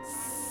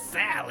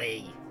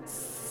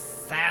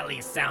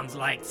sounds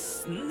like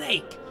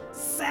snake.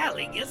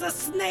 Sally is a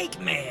snake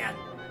man.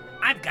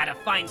 I've got to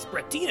find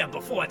Spratina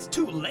before it's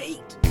too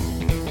late.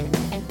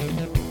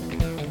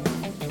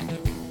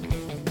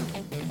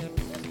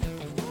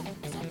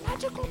 It's a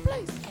magical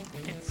place.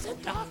 It's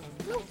center of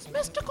Float's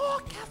mystical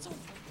castle,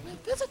 where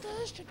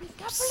visitors should be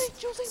carefully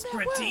choosing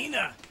their words.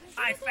 Spratina,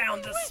 I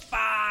found the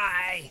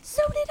spy.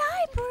 So did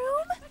I,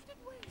 Broom.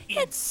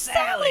 It's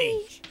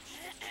Sally.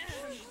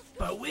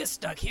 But we're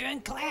stuck here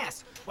in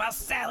class while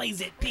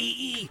Sally's at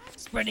PE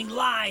spreading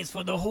lies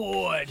for the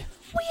Horde.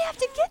 We have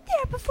to get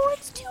there before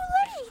it's too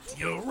late.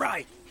 You're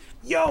right.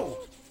 Yo,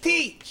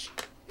 teach.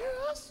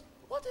 Yes?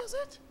 What is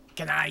it?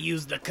 Can I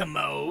use the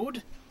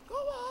commode? Go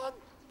on,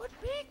 but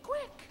be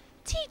quick.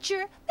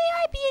 Teacher, may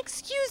I be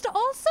excused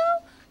also?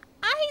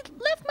 I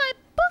left my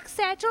book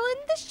satchel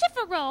in the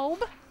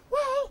chifforobe.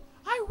 Well,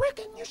 I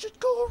reckon you should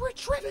go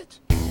retrieve it.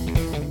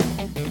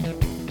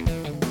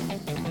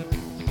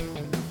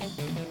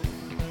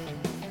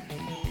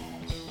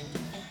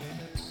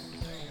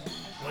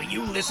 Will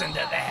you listen to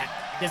that?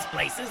 This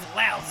place is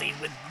lousy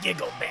with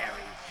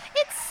Giggleberry.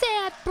 It's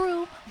sad,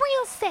 Brew.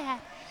 Real sad.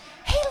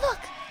 Hey, look!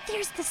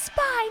 There's the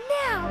spy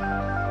now!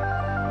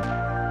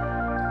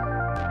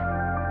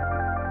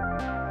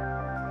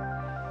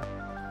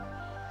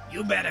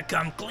 You better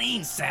come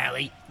clean,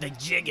 Sally. The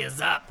jig is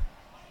up.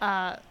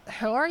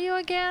 Who are you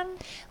again?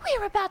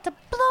 We're about to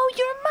blow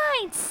your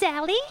mind,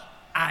 Sally.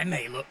 I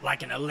may look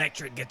like an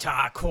electric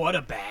guitar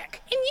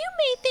quarterback. And you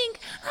may think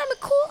I'm a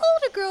cool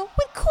older girl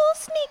with cool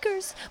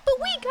sneakers, but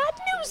we got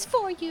news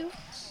for you.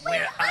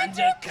 We're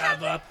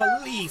undercover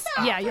police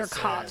officers. Yeah, you're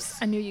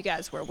cops. I knew you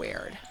guys were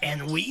weird.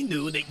 And we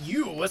knew that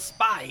you were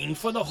spying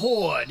for the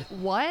Horde.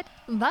 What?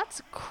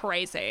 That's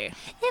crazy.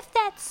 If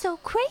that's so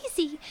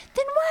crazy,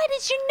 then why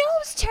does your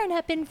nose turn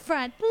up in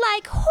front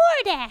like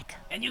Hordak?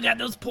 And you got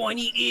those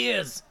pointy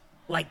ears,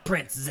 like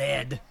Prince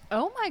Zed.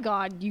 Oh my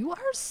god, you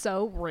are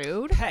so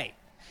rude. Hey,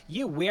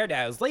 you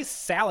weirdos, leave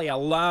Sally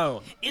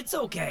alone. It's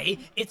okay.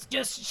 It's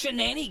just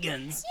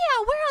shenanigans. Yeah,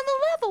 we're on the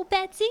level,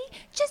 Betsy.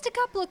 Just a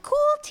couple of cool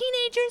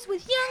teenagers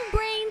with young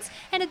brains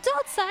and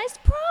adult-sized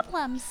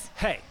problems.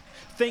 Hey,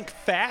 think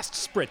fast,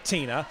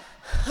 Spratina.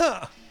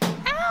 Huh.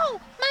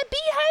 Ow! My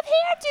beehive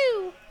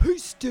hairdo! Hey,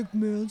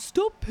 Stickman,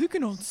 stop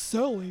picking on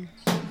Sally.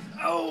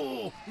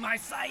 Oh, my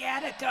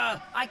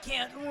sciatica. I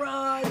can't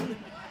run.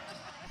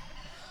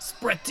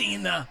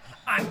 Spratina,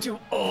 I'm too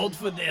old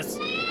for this.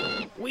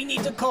 We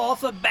need to call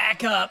for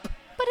backup.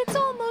 But it's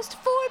almost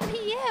 4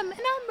 p.m. and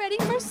I'm ready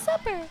for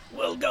supper.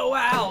 We'll go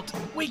out.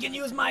 We can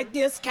use my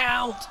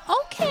discount.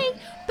 Okay,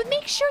 but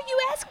make sure you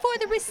ask for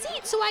the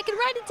receipt so I can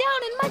write it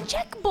down in my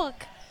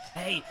checkbook.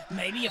 Hey,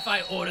 maybe if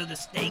I order the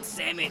steak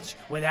sandwich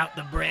without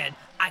the bread,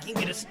 I can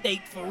get a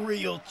steak for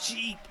real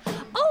cheap.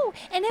 Oh,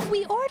 and if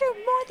we order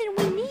more than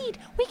we need,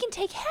 we can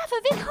take half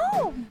of it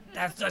home.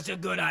 That's such a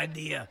good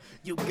idea.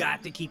 You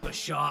got to keep a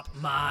sharp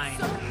mind.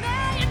 So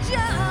now you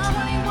jump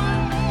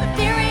 21, the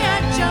theory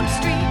at Jump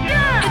Street.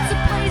 Yeah! It's a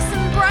place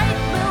in Bright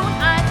Moon,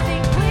 I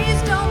think. Please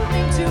don't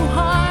think too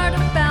hard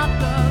about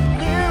the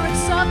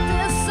lyrics of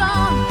this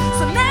song.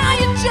 So now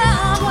you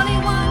jump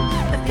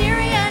 21, the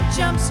theory at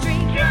Jump Street.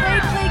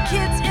 They play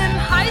kids in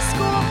high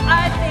school,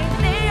 I think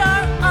they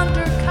are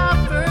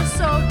undercover,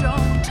 so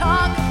don't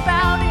talk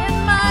about it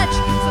much.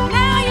 So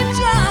now you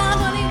jump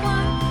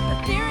 21, the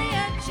theory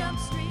at Jump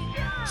Street.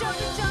 Jump,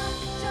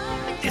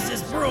 jump. This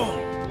is Broom,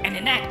 and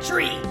in that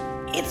tree,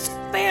 it's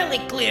fairly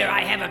clear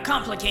I have a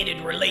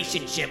complicated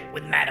relationship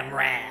with Madame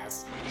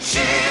Raz.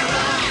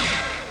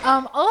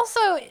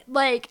 Also,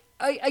 like,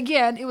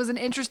 again, it was an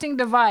interesting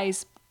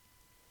device.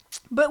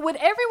 But would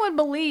everyone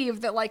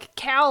believe that like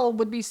Cal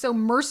would be so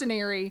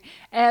mercenary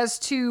as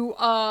to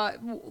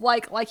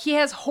like he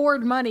has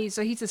Horde money,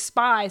 so he's a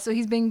spy, so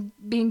he's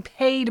being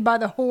paid by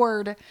the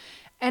Horde.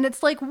 And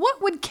it's like,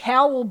 what would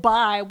Cal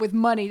buy with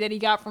money that he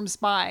got from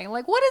spying?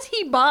 Like, what does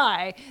he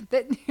buy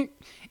that,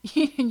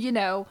 you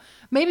know,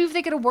 maybe if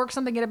they could have worked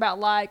something in about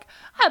like,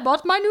 I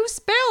bought my new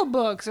spell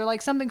books or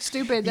like something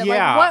stupid. That,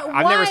 yeah, like,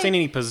 I've never seen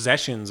any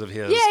possessions of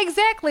his. Yeah,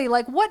 exactly.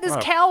 Like, what does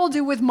Cal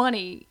do with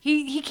money?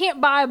 He can't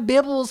buy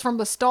bibbles from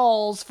the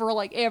stalls for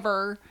like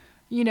ever,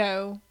 you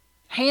know.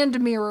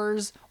 Hand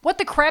mirrors. What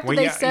the crap do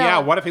they sell? Yeah,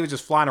 what if he was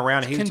just flying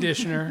around? And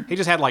Conditioner. He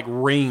just had like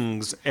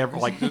rings,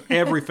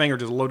 every finger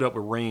just loaded up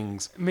with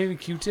rings. Maybe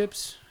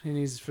Q-tips. He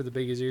needs for the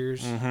biggest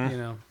ears. Mm-hmm. You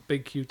know,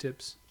 big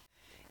Q-tips.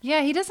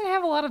 Yeah, he doesn't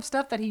have a lot of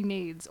stuff that he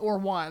needs or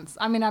wants.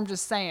 I mean, I'm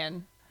just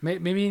saying.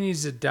 Maybe he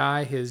needs to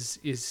dye his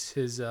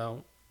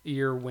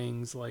ear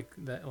wings like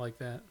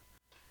that.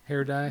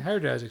 Hair dye. Hair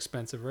dye is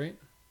expensive, right?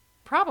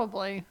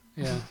 Probably.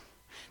 Yeah.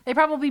 They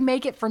probably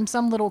make it from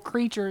some little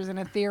creatures in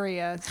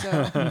Etheria.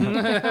 So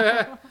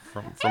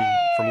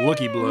from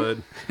Lucky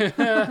Blood.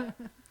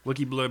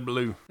 Lucky Blood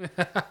Blue.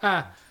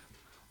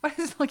 Why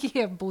does Lucky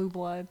have blue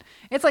blood?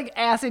 It's like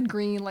acid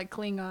green, like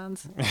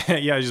Klingons.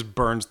 Yeah, it just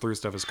burns through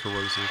stuff as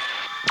corrosive.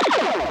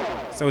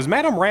 So is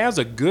Madame Raz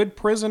a good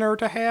prisoner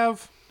to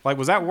have? Like,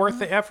 was that worth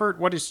the effort?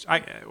 What is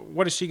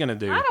she gonna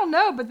do? I don't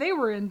know, but they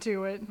were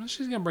into it. Well,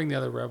 she's gonna bring the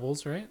other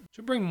rebels, right?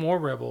 She'll bring more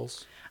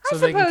rebels, I so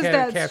they can suppose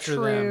that's capture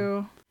true.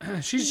 them.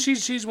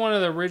 She's one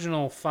of the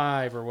original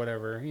 5 or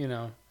whatever. You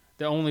know,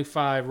 the only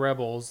 5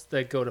 rebels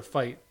that go to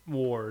fight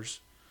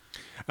wars.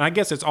 And I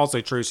guess it's also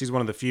true. She's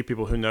one of the few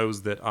people who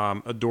knows that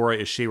Adora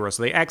is She-Ra,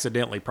 so they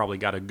accidentally probably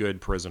got a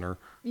good prisoner.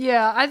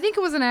 Yeah, I think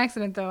it was an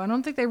accident, though. I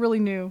don't think they really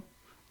knew,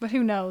 but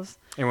who knows?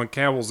 And when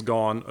Cowell's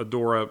gone,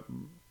 Adora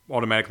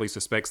automatically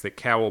suspects that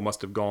Cowell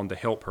must have gone to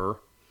help her.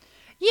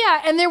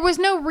 Yeah, and there was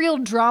no real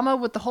drama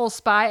with the whole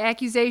spy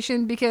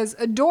accusation because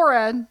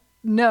Adora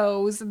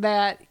knows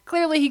that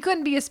clearly he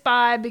couldn't be a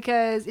spy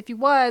because if he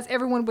was,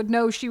 everyone would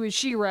know she was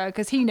She-Ra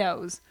because he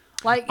knows.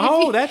 Like,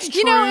 that's true,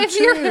 you know, if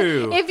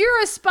too. If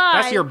you're a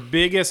spy, That's your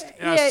biggest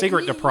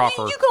secret to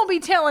proffer. You're gonna be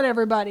telling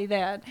everybody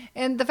that,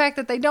 and the fact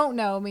that they don't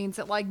know means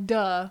that, like,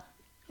 duh.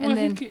 And Well,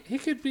 then he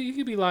could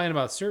be lying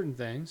about certain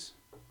things.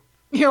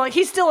 you're like,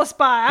 he's still a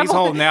spy. He's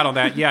holding out on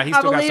that. Yeah, he's I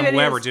still got believe some it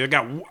leverage.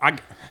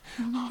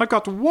 I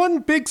got one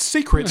big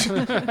secret.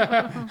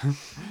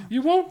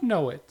 You won't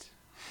know it.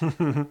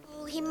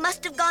 Oh, he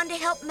must have gone to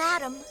help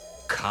Madam.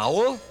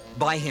 Cowell?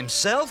 By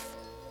himself?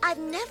 I've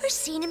never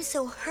seen him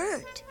so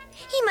hurt.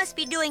 He must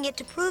be doing it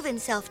to prove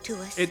himself to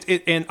us.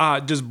 And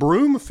does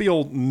Broom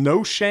feel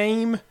no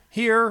shame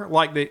here?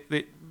 Like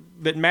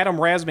that Madame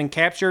Raz been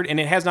captured, and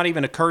it has not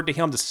even occurred to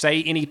him to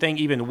say anything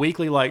even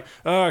weakly like,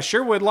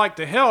 sure would like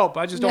to help.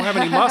 I just don't have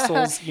any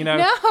muscles, you know?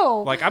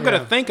 No. Like, I'm going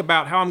to think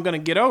about how I'm going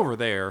to get over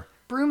there.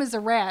 Broom is a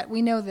rat.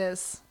 We know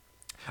this.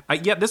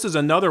 Yeah, this is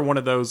another one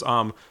of those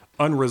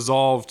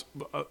unresolved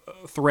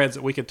threads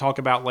that we could talk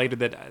about later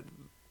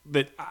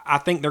that I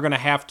think they're going to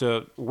have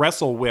to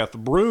wrestle with.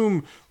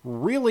 Broom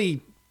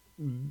really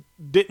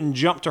didn't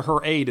jump to her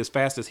aid as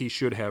fast as he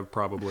should have,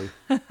 probably.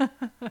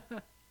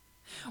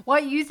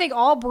 What, you think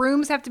all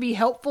brooms have to be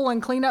helpful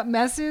and clean up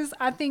messes?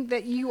 I think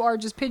that you are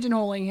just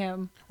pigeonholing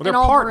him. Well, they're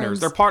partners.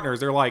 They're partners.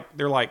 They're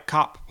like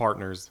cop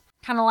partners.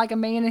 Kind of like a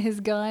man and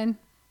his gun.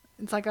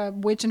 It's like a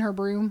witch and her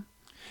broom.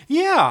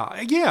 Yeah,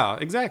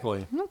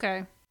 exactly.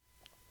 Okay.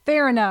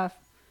 Fair enough.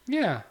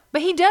 Yeah.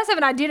 But he does have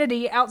an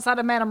identity outside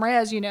of Madame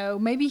Raz, you know.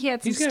 Maybe he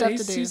had some stuff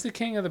to do. He's the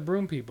king of the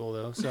broom people,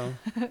 though, so.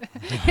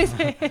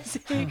 Is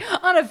he?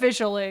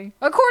 Unofficially.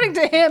 According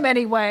to him,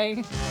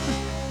 anyway.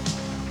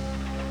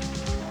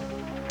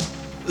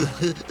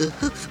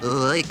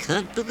 I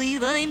can't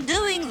believe I'm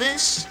doing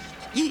this.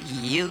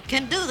 You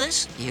can do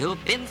this.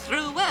 You've been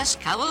through worse,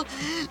 Cowell.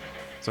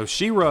 So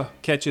She-Ra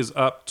catches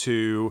up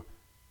to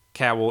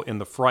Cowell in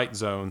the fright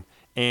zone,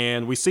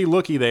 and we see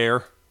Lookie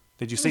there.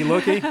 Did you see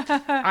Lookie?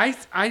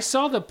 I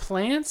saw the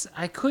plants.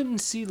 I couldn't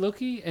see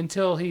Lookie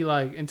until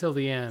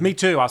the end. Me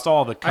too. I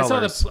saw the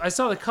colors. I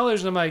saw the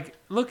colors, and I'm like,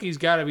 Lookie's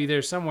got to be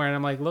there somewhere. And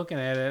I'm like looking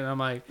at it, and I'm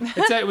like,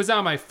 it was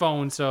on my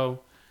phone, so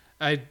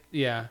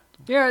yeah.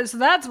 Yeah, so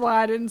that's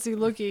why I didn't see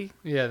Lookie.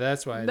 Yeah,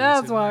 that's why.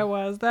 That's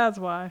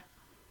why.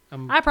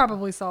 I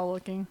probably saw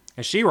Looking.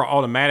 And She-Ra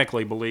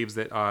automatically believes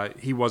that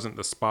he wasn't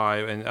the spy,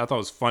 and I thought it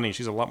was funny.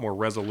 She's a lot more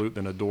resolute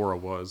than Adora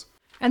was.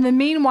 And then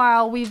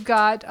meanwhile, we've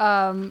got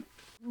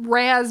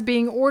Raz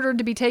being ordered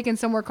to be taken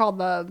somewhere called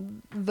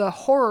the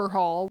Horror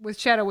Hall with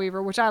Shadow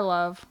Weaver, which I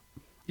love.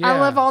 Yeah. I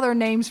love all their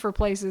names for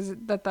places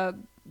that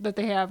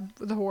they have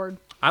with the Horde.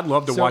 I'd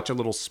love to watch a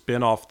little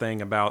spin-off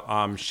thing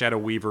about Shadow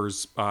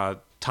Weaver's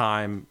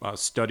time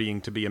studying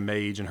to be a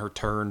mage and her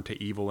turn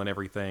to evil and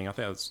everything. I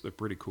thought it was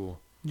pretty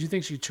cool. Do you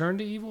think she turned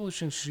to evil, or do you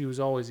think she was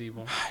always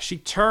evil? She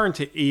turned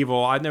to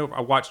evil. I know I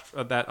watched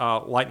that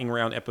Lightning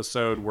Round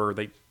episode where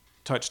they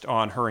touched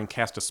on her and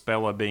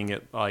Castaspella being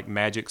at like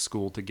magic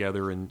school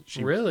together, and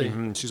she really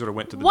she sort of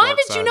went to the Why dark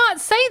did side. you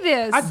not say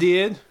this? I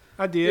did.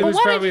 I did. It Well, was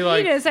why did probably he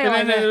like, didn't say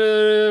and like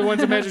then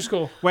went to magic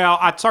school. Well,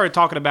 I started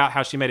talking about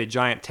how she made a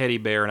giant teddy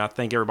bear, and I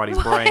think everybody's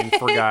brain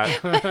forgot.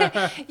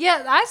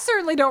 Yeah, I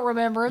certainly don't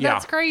remember. Yeah.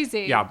 That's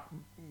crazy. Yeah.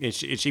 And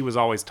she was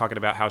always talking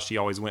about how she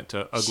always went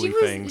to ugly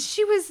things.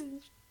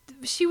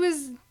 She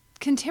was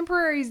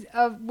contemporaries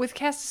with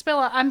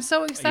Castaspella. I'm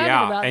so excited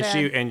about and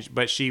that.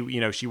 but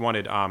she she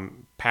wanted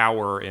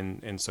power,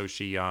 and so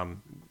she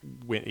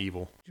went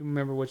evil. Do you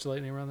remember which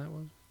lightning round that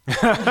was?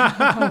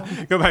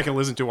 Go back and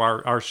listen to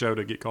our show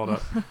to get caught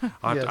up.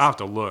 I'll have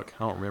to look.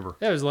 I don't remember.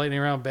 That was lightning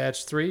round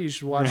batch 3. You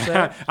should watch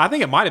that. I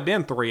think it might have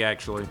been 3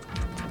 actually.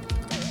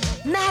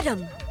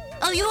 Madam,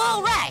 are you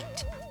all right?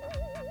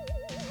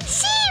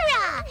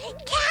 Shira!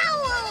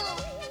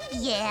 Cowl!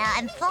 Yeah,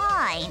 I'm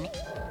fine.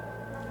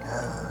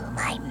 Oh,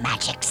 my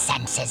magic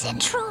senses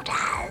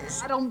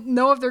intruders. I don't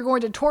know if they're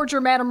going to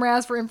torture Madame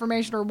Raz for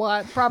information or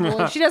what.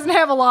 Probably. She doesn't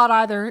have a lot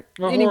either.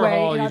 Well, anyway, Horror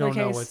Hall, in you either don't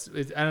know. case.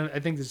 I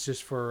think it's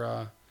just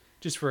for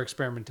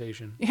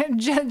experimentation.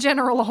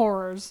 General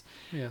horrors.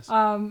 Yes.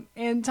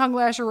 And Tongue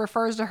Lasher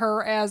refers to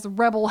her as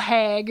Rebel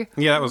Hag.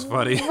 Yeah, that was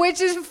funny.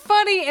 Which is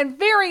funny and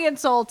very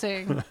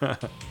insulting.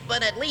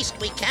 But at least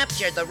we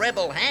captured the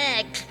rebel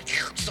hag,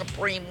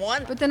 Supreme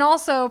One. But then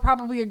also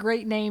probably a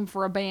great name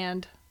for a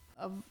band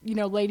of,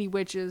 lady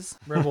witches.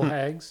 Rebel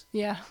Hags?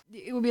 Yeah.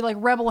 It would be like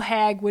Rebel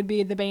Hag would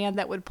be the band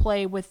that would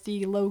play with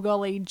the Low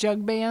Gully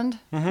Jug Band.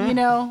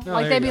 Mhm.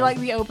 Like there they'd you be go. like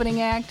the opening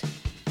act.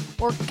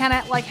 Or kind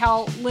of like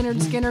how Leonard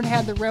Skinner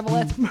had the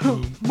Rebelettes.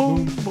 Boom,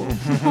 boom, boom,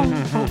 boom,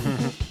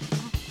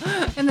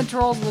 boom. And the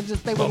trolls would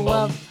they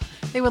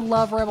would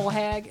love Rebel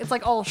Hag. It's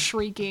like all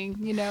shrieking,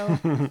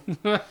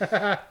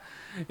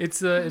 It's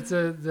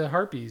the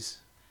harpies.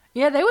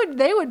 Yeah, they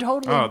would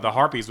totally. Oh, the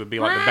harpies would be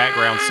like the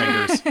background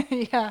singers.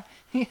 yeah,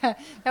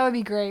 that would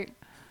be great.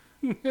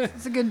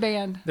 It's a good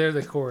band. They're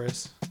the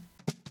chorus.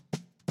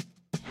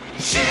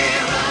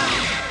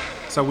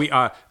 So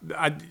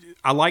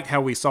I liked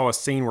how we saw a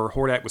scene where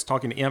Hordak was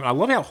talking to Imp. I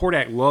love how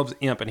Hordak loves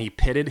Imp, and he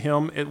petted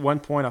him at one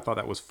point. I thought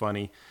that was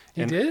funny.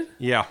 He did?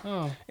 Yeah.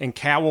 Oh. And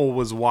Cowl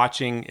was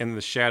watching in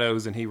the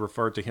shadows, and he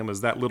referred to him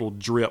as that little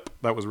drip.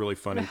 That was really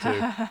funny,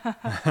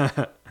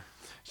 too.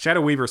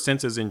 Shadow Weaver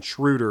senses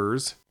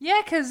intruders.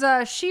 Yeah,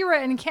 because She-Ra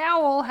and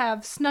Cowl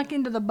have snuck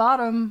into the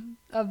bottom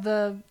of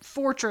the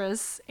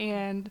fortress,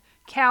 and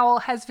Cowl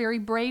has very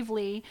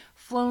bravely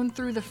flown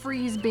through the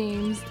freeze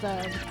beams,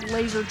 the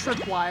laser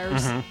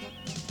tripwires,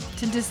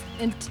 to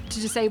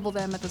disable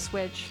them at the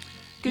switch.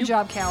 Good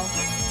job, Cowl.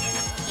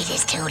 It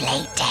is too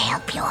late to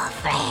help your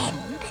friend.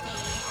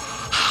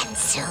 And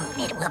soon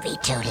it will be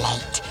too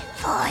late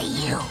for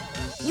you.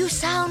 You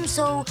sound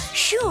so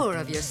sure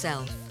of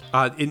yourself.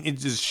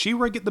 Does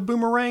She-Ra get the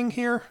boomerang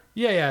here?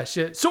 Yeah,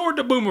 shit. Sword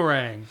to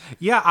boomerang.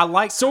 Yeah, I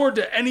like sword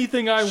to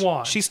anything I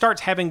want. She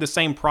starts having the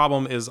same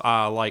problem as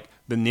like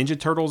the Ninja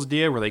Turtles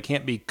did, where they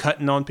can't be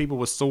cutting on people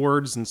with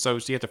swords, and so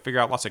she has to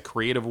figure out lots of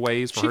creative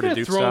ways for her to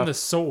do stuff. She could have thrown the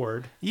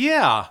sword.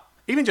 Yeah.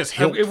 Even just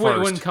hilt it first.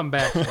 wouldn't come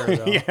back to her,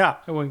 though. Yeah.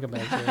 It wouldn't come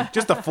back to her.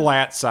 Just the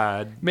flat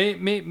side.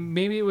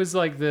 Maybe it was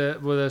like the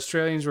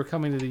Australians were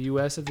coming to the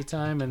U.S. at the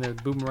time, and the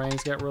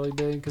boomerangs got really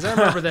big. Because I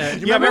remember that.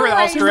 Yeah, I remember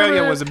that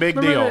Australia was a big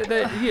deal.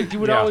 You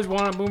would always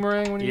want a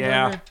boomerang when you were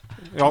younger?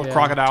 All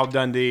Crocodile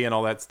Dundee and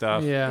all that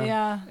stuff.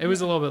 Yeah. It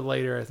was a little bit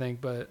later, I think,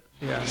 but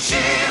yeah.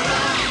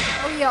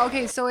 Oh yeah,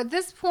 okay, so at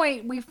this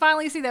point we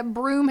finally see that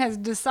Broom has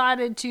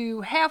decided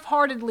to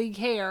half-heartedly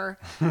care.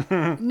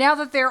 Now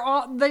that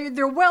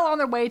they're well on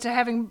their way to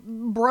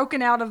having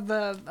broken out of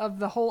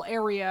the whole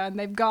area, and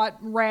they've got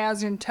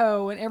Raz in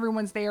tow and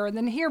everyone's there, and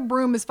then here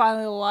Broom is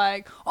finally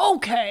like,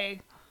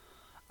 okay,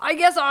 I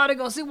guess I ought to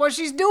go see what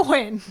she's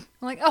doing.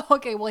 I'm like, oh,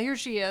 okay, well, here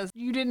she is.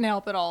 You didn't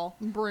help at all,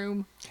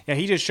 Broom. Yeah,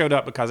 he just showed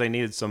up because they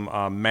needed some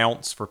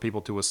mounts for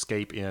people to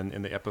escape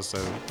in the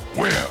episode.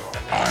 Well,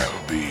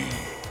 I'll be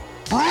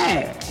Broom.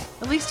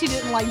 At least he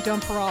didn't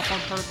dump her off on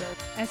purpose,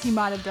 as he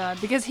might have done,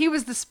 because he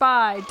was the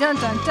spy. Dun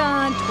dun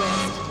dun.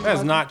 Twist. That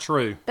is not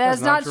true. That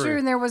is not true,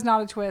 and there was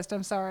not a twist.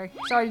 I'm sorry.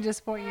 Sorry to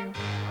disappoint you.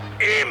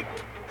 Imp!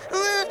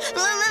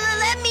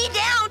 Let me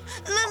down!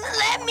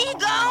 Let me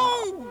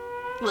go!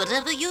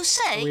 Whatever you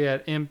say. We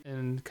had Imp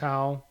and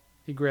Cowl.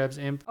 He grabs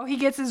Imp. Oh, he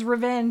gets his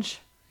revenge.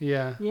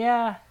 Yeah.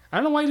 Yeah. I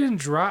don't know why he didn't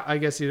drop. I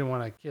guess he didn't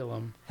want to kill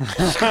him.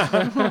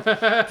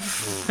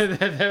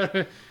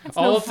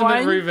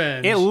 Ultimate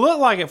revenge. It looked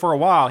like it for a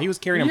while. He was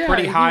carrying him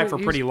pretty high for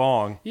he pretty was-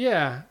 long.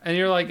 Yeah, and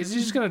you're like, is he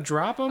just gonna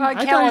drop him? I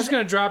Cal thought he was is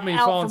gonna drop me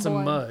and out fall in for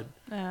some blood. mud.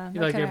 Yeah,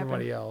 that like could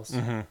everybody happen. else.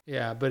 Mhm.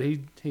 Yeah, but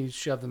he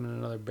shoved him in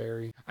another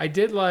berry. I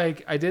did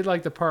like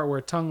the part where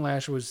Tongue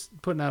Lasher was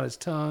putting out his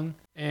tongue,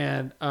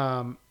 and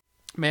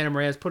Madame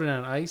Raz put it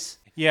on ice.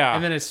 Yeah.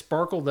 and then it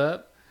sparkled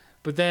up.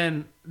 But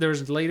then there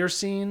was a later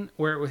scene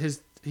where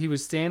he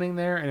was standing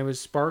there and it was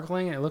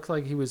sparkling, and it looked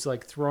like he was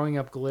like throwing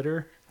up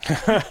glitter.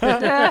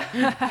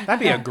 That'd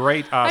be a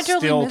great totally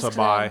still missed to that.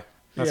 buy.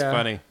 That's Yeah,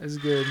 funny. It's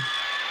good.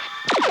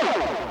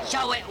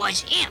 So it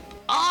was Imp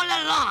all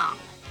along.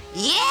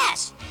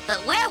 Yes, but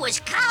where was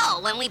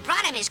Cowl when we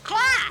brought him his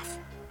cloth?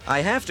 I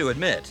have to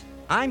admit,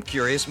 I'm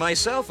curious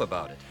myself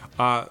about it.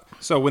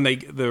 So when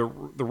the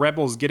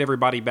rebels get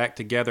everybody back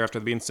together after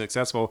being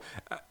successful,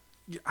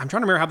 I'm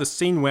trying to remember how the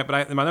scene went,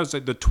 but I noticed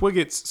that the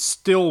Twiggets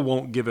still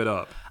won't give it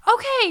up.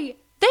 Okay,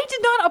 they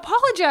did not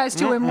apologize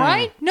to him,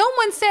 right? No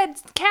one said,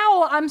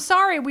 Cal, I'm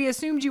sorry we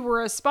assumed you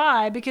were a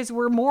spy because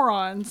we're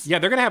morons. Yeah,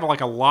 they're going to have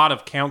like a lot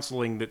of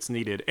counseling that's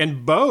needed.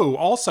 And Bo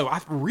also,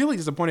 I'm really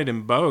disappointed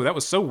in Bo. That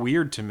was so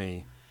weird to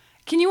me.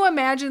 Can you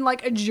imagine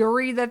like a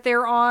jury that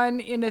they're on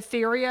in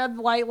Etheria?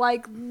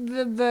 Like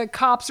the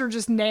cops are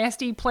just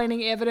nasty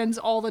planting evidence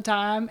all the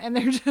time, and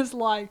they're just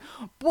like,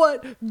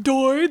 "What,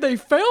 Doy? They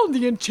found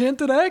the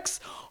enchanted axe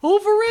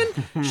over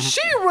in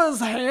She-Ra's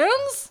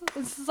hands."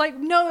 It's like,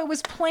 no, it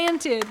was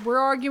planted. We're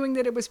arguing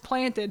that it was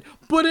planted,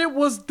 but it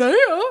was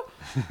there.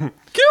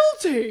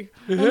 Guilty.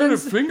 It had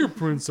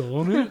fingerprints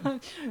on it.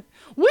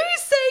 We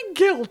say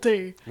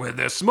guilty. Where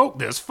there's smoke,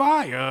 there's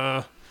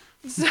fire.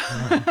 So,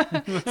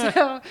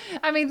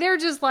 I mean, they're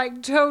just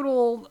like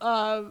total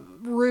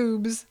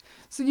rubes.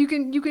 So you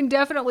can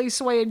definitely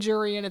sway a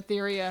jury in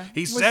Etheria.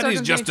 He said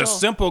he's just a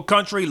simple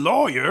country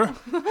lawyer.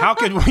 How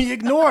could we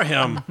ignore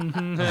him?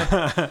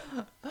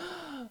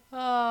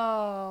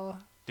 Oh.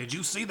 Did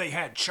you see they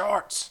had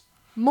charts?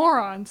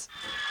 Morons.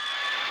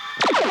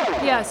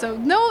 Yeah, so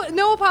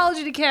no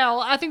apology to Cal.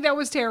 I think that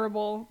was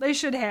terrible. They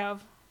should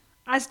have.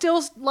 I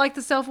still like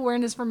the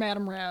self-awareness for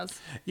Madame Raz.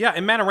 Yeah,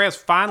 and Madame Raz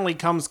finally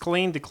comes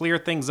clean to clear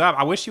things up.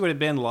 I wish she would have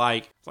been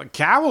like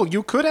Cowell,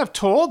 you could have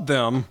told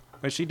them.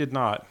 But she did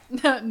not.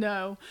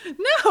 No,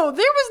 there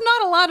was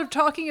not a lot of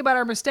talking about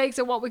our mistakes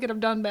and what we could have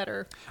done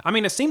better. I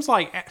mean, it seems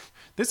like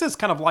this is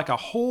kind of like a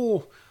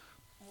whole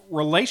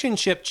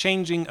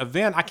relationship-changing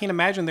event. I can't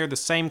imagine they're the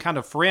same kind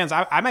of friends.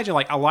 I imagine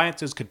like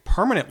alliances could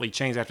permanently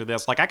change after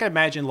this. Like I could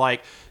imagine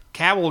like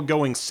Cowell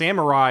going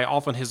samurai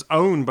off on his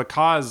own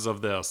because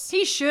of this.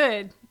 He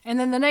should. And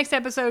then the next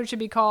episode should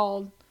be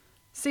called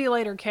 "See You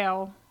Later,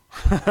 Cal."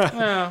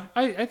 Yeah,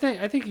 I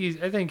think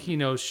he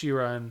knows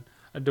She-Ra and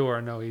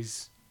Adora know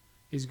he's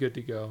good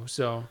to go.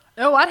 So.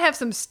 Oh, I'd have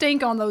some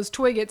stink on those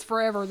Twiggets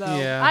forever, though.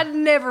 Yeah. I'd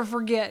never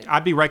forget.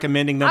 I'd be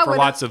recommending them for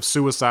lots of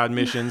suicide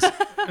missions.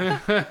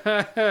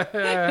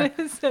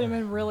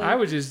 Cinnamon, really. I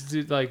would just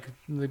do,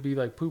 they'd be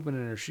like pooping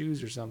in her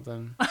shoes or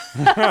something.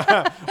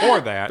 Or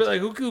that. But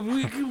like,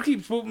 who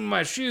keeps pooping in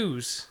my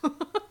shoes?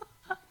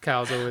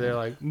 Cal's over there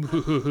like.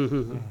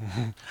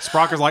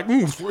 Sprocker's like,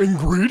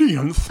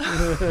 ingredients.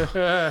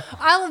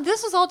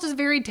 This was all just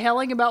very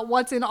telling about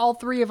what's in all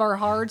three of our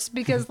hearts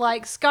because,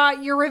 like,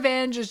 Scott, your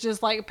revenge is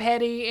just like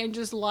petty and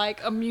just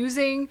like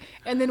amusing,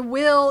 and then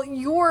Will,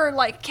 you're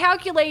like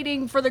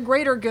calculating for the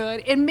greater good,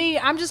 and me,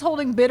 I'm just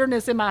holding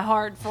bitterness in my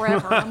heart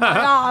forever. I'm like,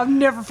 I'll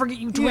never forget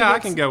you. Twiggets. Yeah, I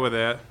can go with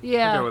that.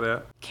 Yeah, I can go with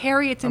that.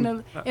 Carry it in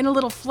a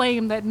little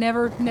flame that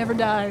never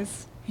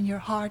dies in your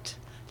heart.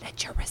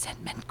 Let your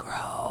resentment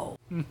grow.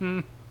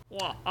 And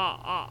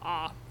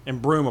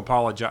Broom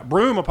apologizes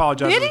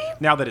Did he?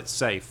 now that it's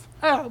safe.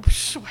 Oh,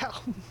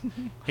 well.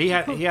 He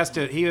has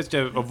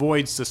to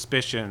avoid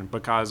suspicion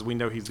because we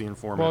know he's the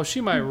informant. Well,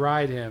 she might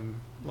ride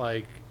him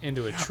like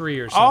into a tree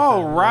or something.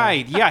 Oh,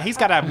 right. Yeah, he's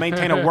got to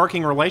maintain a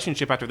working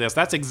relationship after this.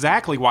 That's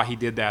exactly why he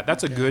did that.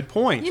 That's a good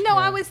point. You know,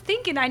 I was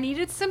thinking I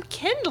needed some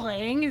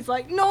kindling. He's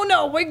like,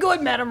 no, we're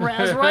good, Madame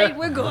Raz, right?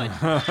 We're good.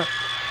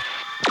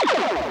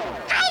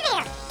 Hi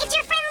there! It's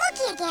your friend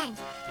Lookie again.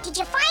 Did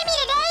you find me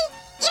today?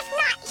 If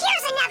not,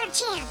 here's another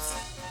chance.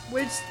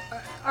 Which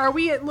are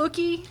we at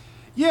Lookie?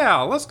 Yeah,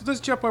 let's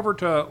jump over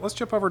to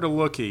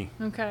Lookie.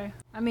 Okay.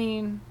 I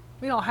mean,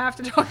 we don't have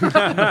to talk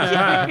about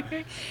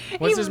Lookie.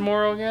 What's his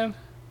moral again?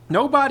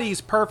 Nobody's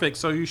perfect,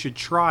 so you should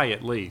try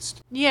at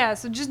least. Yeah,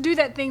 so just do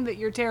that thing that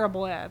you're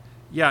terrible at.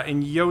 Yeah,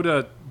 and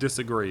Yoda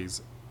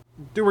disagrees.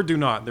 Do or do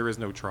not. There is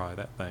no try.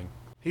 That thing.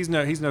 He's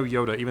no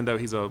Yoda, even though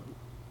he's a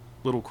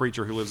little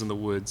creature who lives in the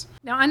woods.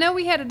 Now, I know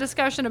we had a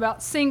discussion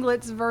about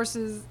singlets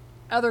versus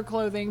other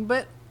clothing,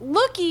 but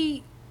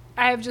Lookie,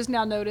 I have just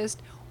now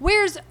noticed,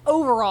 wears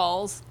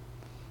overalls,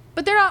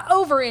 but they're not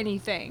over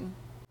anything.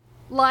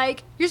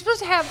 Like, you're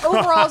supposed to have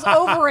overalls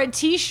over a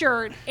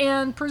t-shirt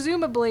and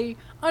presumably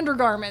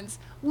undergarments.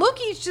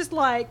 Lookie's just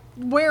like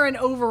wearing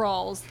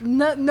overalls,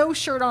 no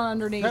shirt on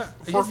underneath.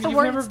 You've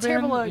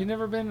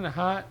never been in a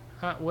hot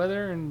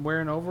weather and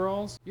wearing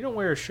overalls? You don't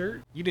wear a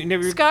shirt? You didn't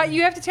never. Scott,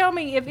 you have to tell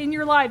me if in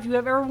your life you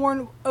have ever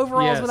worn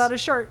overalls Yes. without a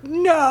shirt.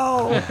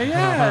 No.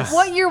 Yes.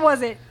 What year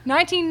was it?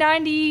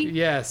 1990.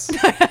 Yes.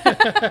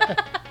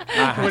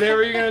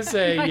 Whatever you're gonna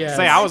say, yes.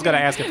 Say, I was gonna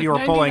ask if you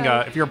were pulling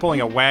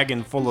a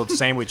wagon full of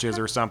sandwiches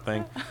or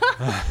something.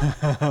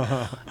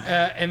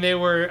 And they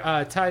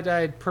were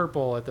tie-dyed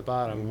purple at the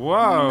bottom.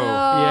 Whoa.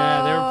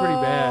 Yeah, they were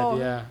pretty bad.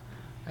 Yeah.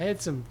 I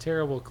had some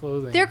terrible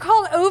clothing. They're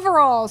called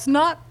overalls,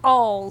 not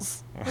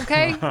alls.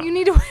 Okay, you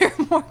need to wear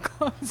more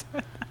clothes.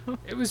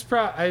 It was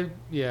went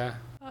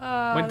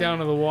down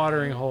to the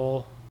watering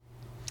hole.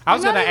 I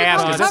was going to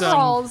ask,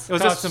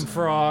 caught some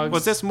frogs.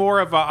 Was this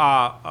more of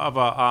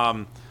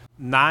a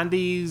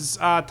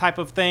 90s type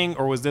of thing,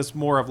 or was this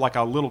more of like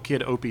a little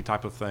kid Opie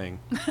type of thing?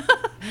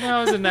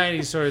 No, it was a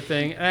 90s sort of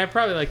thing, and I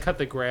probably like cut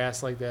the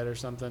grass like that or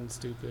something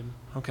stupid.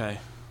 Okay.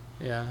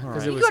 Yeah,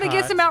 because You got to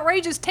get some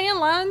outrageous tan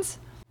lines.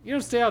 You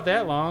don't stay out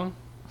that long.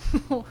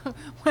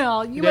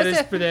 Well, you That must is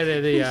have. for that. Yeah,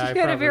 you I had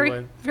probably a very,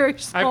 would. very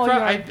small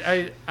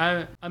yard.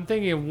 I'm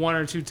thinking of 1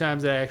 or 2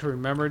 times that I actually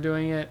remember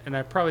doing it, and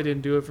I probably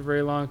didn't do it for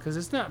very long because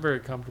it's not very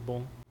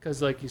comfortable.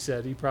 Because, like you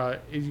said, you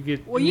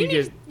get. Well,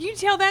 you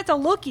tell that to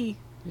Lookie.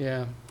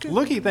 Yeah.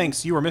 Lookie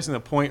thinks you were missing the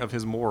point of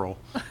his moral.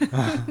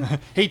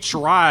 He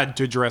tried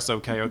to dress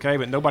okay,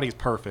 but nobody's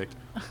perfect.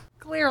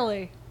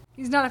 Clearly,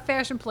 he's not a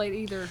fashion plate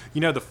either.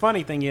 You know, the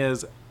funny thing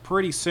is,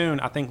 pretty soon,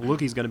 I think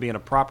Lookie's going to be in a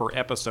proper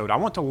episode. I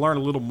want to learn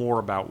a little more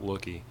about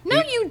Lookie.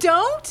 No, you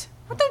don't.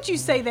 Why don't you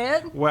say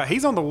that? Well,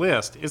 he's on the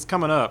list. It's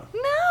coming up.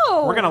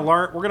 No. We're gonna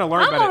learn. I'm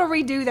gonna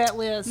redo that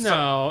list.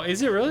 No,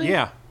 is it really?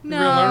 Yeah. No.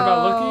 You're gonna learn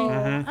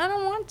about Lookie? I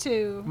don't want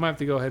to. I might have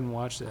to go ahead and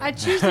watch that. I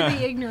choose to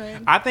be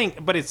ignorant. I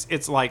think, but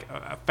it's like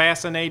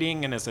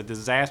fascinating and it's a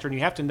disaster, and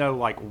you have to know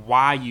like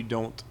why you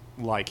don't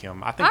like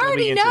him. I think I it'll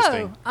be already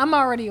interesting. know. I'm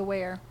already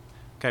aware.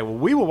 Okay, well,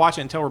 we will watch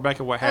it and tell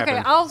Rebecca what happened.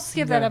 Okay, I'll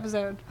skip that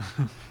episode.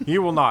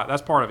 You will not.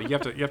 That's part of it. You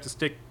have to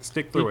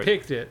stick through He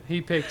picked it.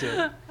 He picked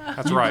it.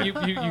 That's right.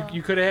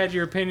 You could have had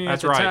your opinion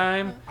That's at the right.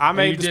 time. I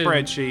made and the you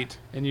spreadsheet.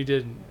 And you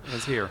didn't.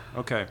 It's here.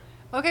 Okay.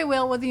 Okay,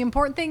 well, the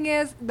important thing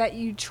is that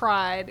you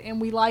tried,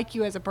 and we like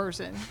you as a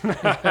person. All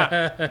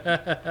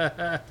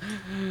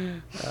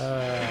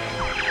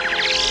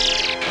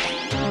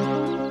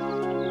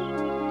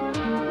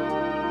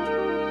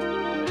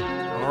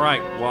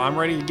right. Well, I'm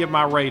ready to give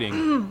my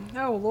rating.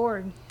 Oh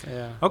Lord.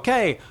 Yeah.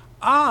 Okay.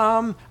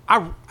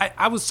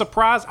 I was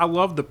surprised. I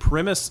loved the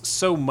premise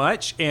so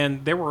much,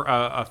 and there were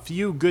a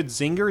few good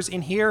zingers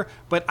in here,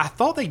 but I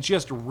thought they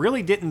just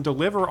really didn't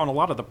deliver on a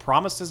lot of the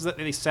promises that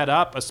they set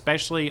up,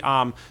 especially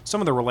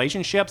some of the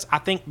relationships. I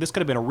think this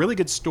could have been a really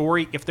good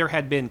story if there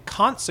had been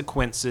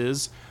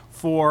consequences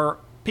for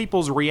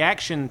people's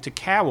reaction to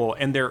Cowell,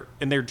 and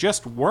there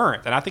just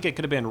weren't. And I think it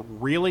could have been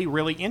really,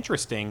 really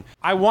interesting.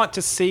 I want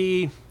to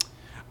see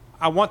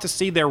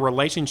their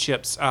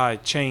relationships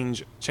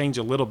change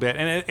a little bit,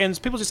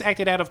 and people just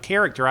acted out of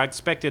character. I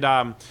expected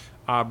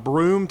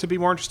Broom to be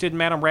more interested in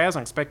Madame Raz.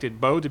 I expected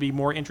Bo to be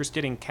more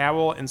interested in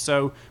Cowell, and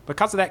so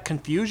because of that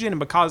confusion, and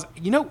because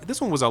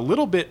this one was a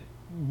little bit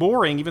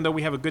boring, even though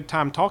we have a good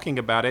time talking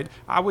about it,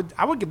 I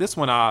would give this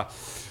one I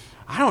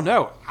don't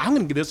know. I'm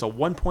going to give this a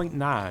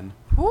 1.9.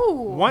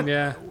 Ooh.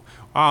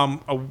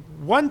 A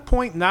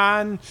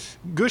 1.9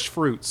 gush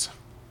fruits.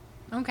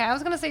 Okay, I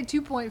was gonna say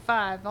 2.5.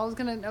 I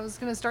was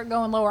gonna start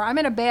going lower. I'm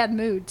in a bad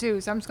mood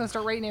too, so I'm just gonna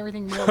start rating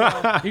everything real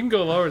low. You can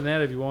go lower than that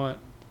if you want.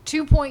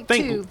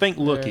 2.2. Think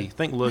Lookie. Yeah.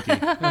 Think Lookie.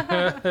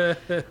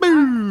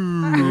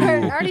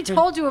 I already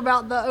told you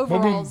about the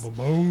overalls.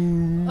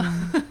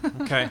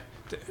 Okay.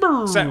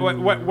 So,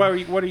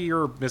 what are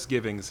your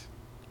misgivings?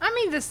 I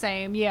mean the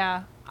same,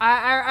 yeah.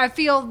 I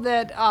feel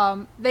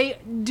that they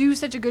do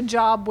such a good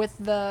job with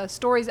the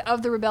stories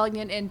of the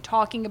rebellion and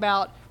talking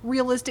about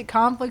realistic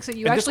conflicts that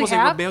you and actually this was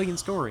have. a rebellion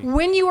story.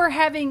 When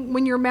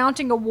you're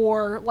mounting a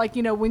war, like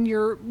when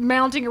you're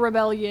mounting a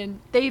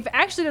rebellion, they've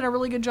actually done a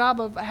really good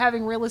job of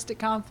having realistic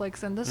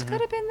conflicts, and this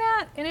could have been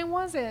that, and it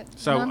wasn't.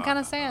 So and I'm kind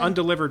of sad.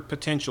 Undelivered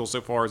potential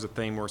so far is a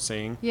theme we're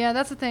seeing. Yeah,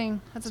 that's the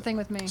thing. That's the thing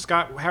with me.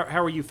 Scott,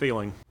 how are you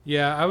feeling?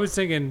 Yeah, I was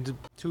thinking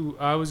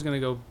I was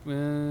gonna go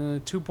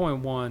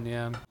 2.1.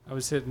 Yeah, I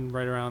was sitting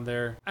right around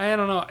there. I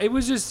don't know.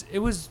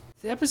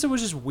 The episode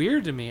was just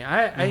weird to me.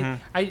 I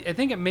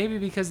think it may be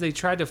because they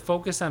tried to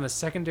focus on a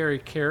secondary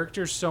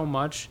character so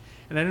much,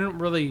 and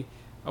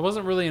I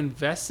wasn't really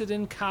invested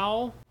in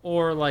Cowell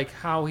or like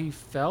how he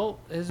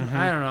felt. I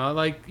don't know,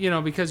 like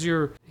because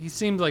he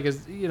seems like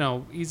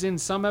he's in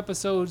some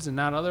episodes and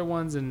not other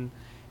ones, and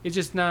it's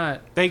just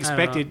not. They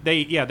expected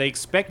they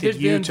expected the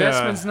you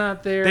investment's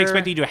not there. They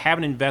expected you to have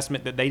an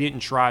investment that they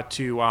didn't try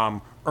to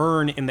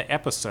earn in the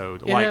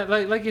episode.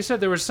 Like you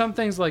said, there were some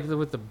things like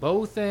with the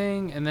Bo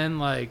thing, and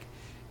then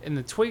and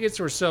the Twiggets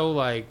were so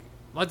like,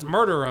 let's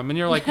murder him, and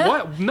you're like,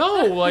 what?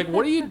 No, like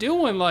what are you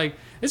doing? Like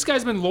this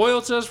guy's been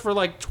loyal to us for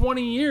like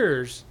 20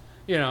 years.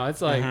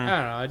 It's like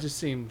I don't know. It just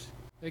seemed.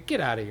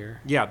 Get out of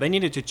here. Yeah, they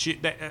needed to choose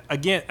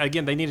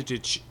again. They needed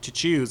to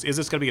choose. Is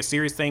this going to be a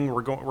serious thing?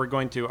 We're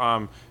going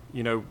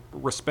to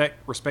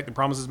respect the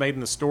promises made in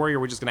the story, or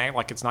we're just going to act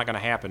like it's not going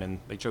to happen. And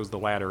they chose the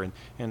latter,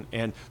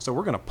 and so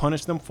we're going to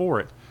punish them for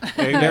it.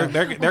 They're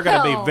going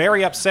to be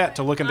very upset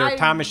to look in their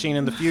time machine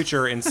in the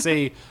future and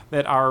see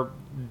that our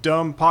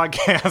dumb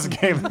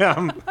podcast gave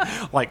them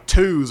like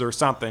 2s or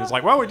something. It's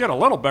like, well, we did a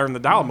little better in the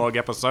Dialogue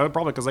episode,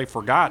 probably because they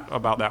forgot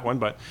about that one,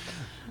 but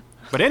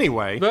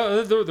anyway,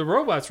 the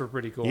robots were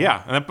pretty cool.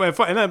 Yeah, and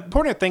the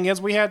important thing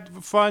is we had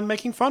fun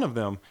making fun of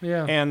them.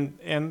 Yeah,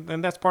 and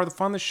that's part of the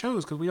fun of the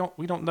shows because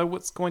we don't know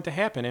what's going to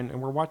happen,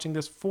 and we're watching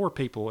this for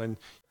people, and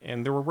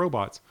there were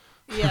robots.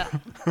 Yeah,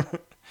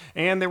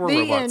 and there were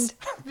robots.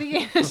 The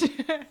end.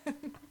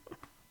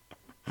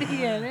 The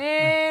end,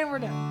 and we're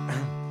done.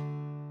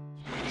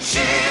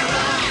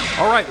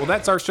 All right, well,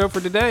 that's our show for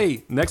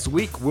today. Next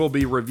week we'll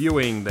be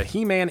reviewing the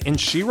He-Man and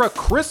She-Ra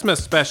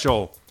Christmas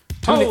special.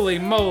 Holy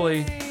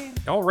moly!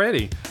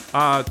 Already.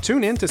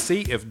 Tune in to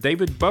see if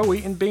David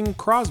Bowie and Bing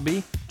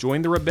Crosby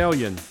join the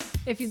rebellion.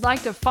 If you'd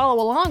like to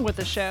follow along with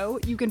the show,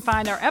 you can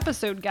find our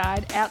episode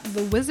guide at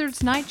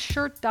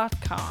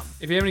thewizardsnightshirt.com.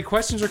 If you have any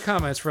questions or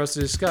comments for us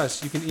to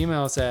discuss, you can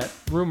email us at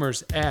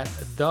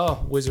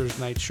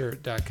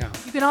rumors@thewizardsnightshirt.com.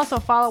 You can also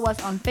follow us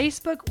on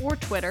Facebook or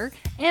Twitter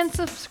and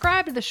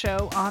subscribe to the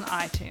show on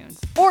iTunes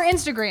or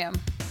Instagram.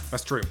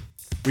 That's true.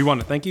 We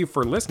want to thank you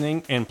for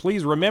listening, and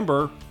please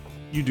remember,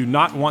 you do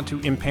not want to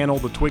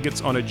impanel the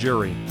Twiggets on a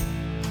jury.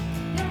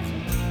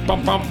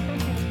 Bum bum.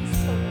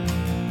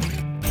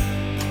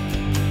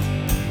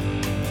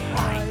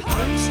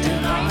 Punched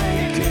and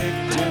I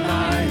kicked and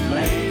I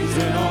blazed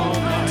it all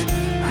night,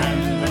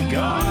 and the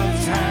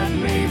gods had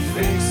me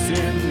fixed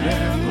in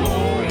their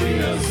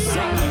glorious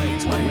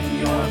sight. When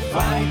you're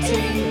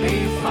fighting,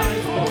 be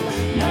frightful,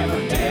 never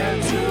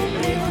dare to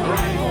be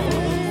prideful,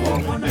 for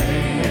one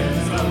day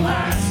is the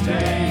last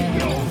day,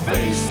 you'll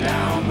face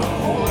down the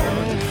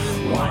horde.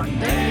 One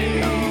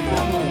day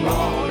the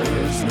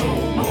marauders no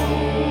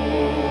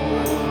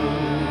more.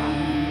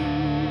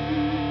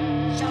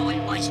 So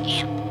it was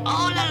him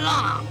all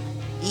along.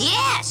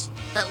 Yes,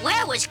 but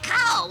where was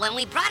Cowell when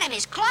we brought him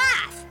his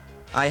cloth?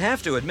 I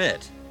have to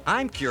admit,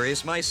 I'm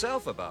curious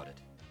myself about it.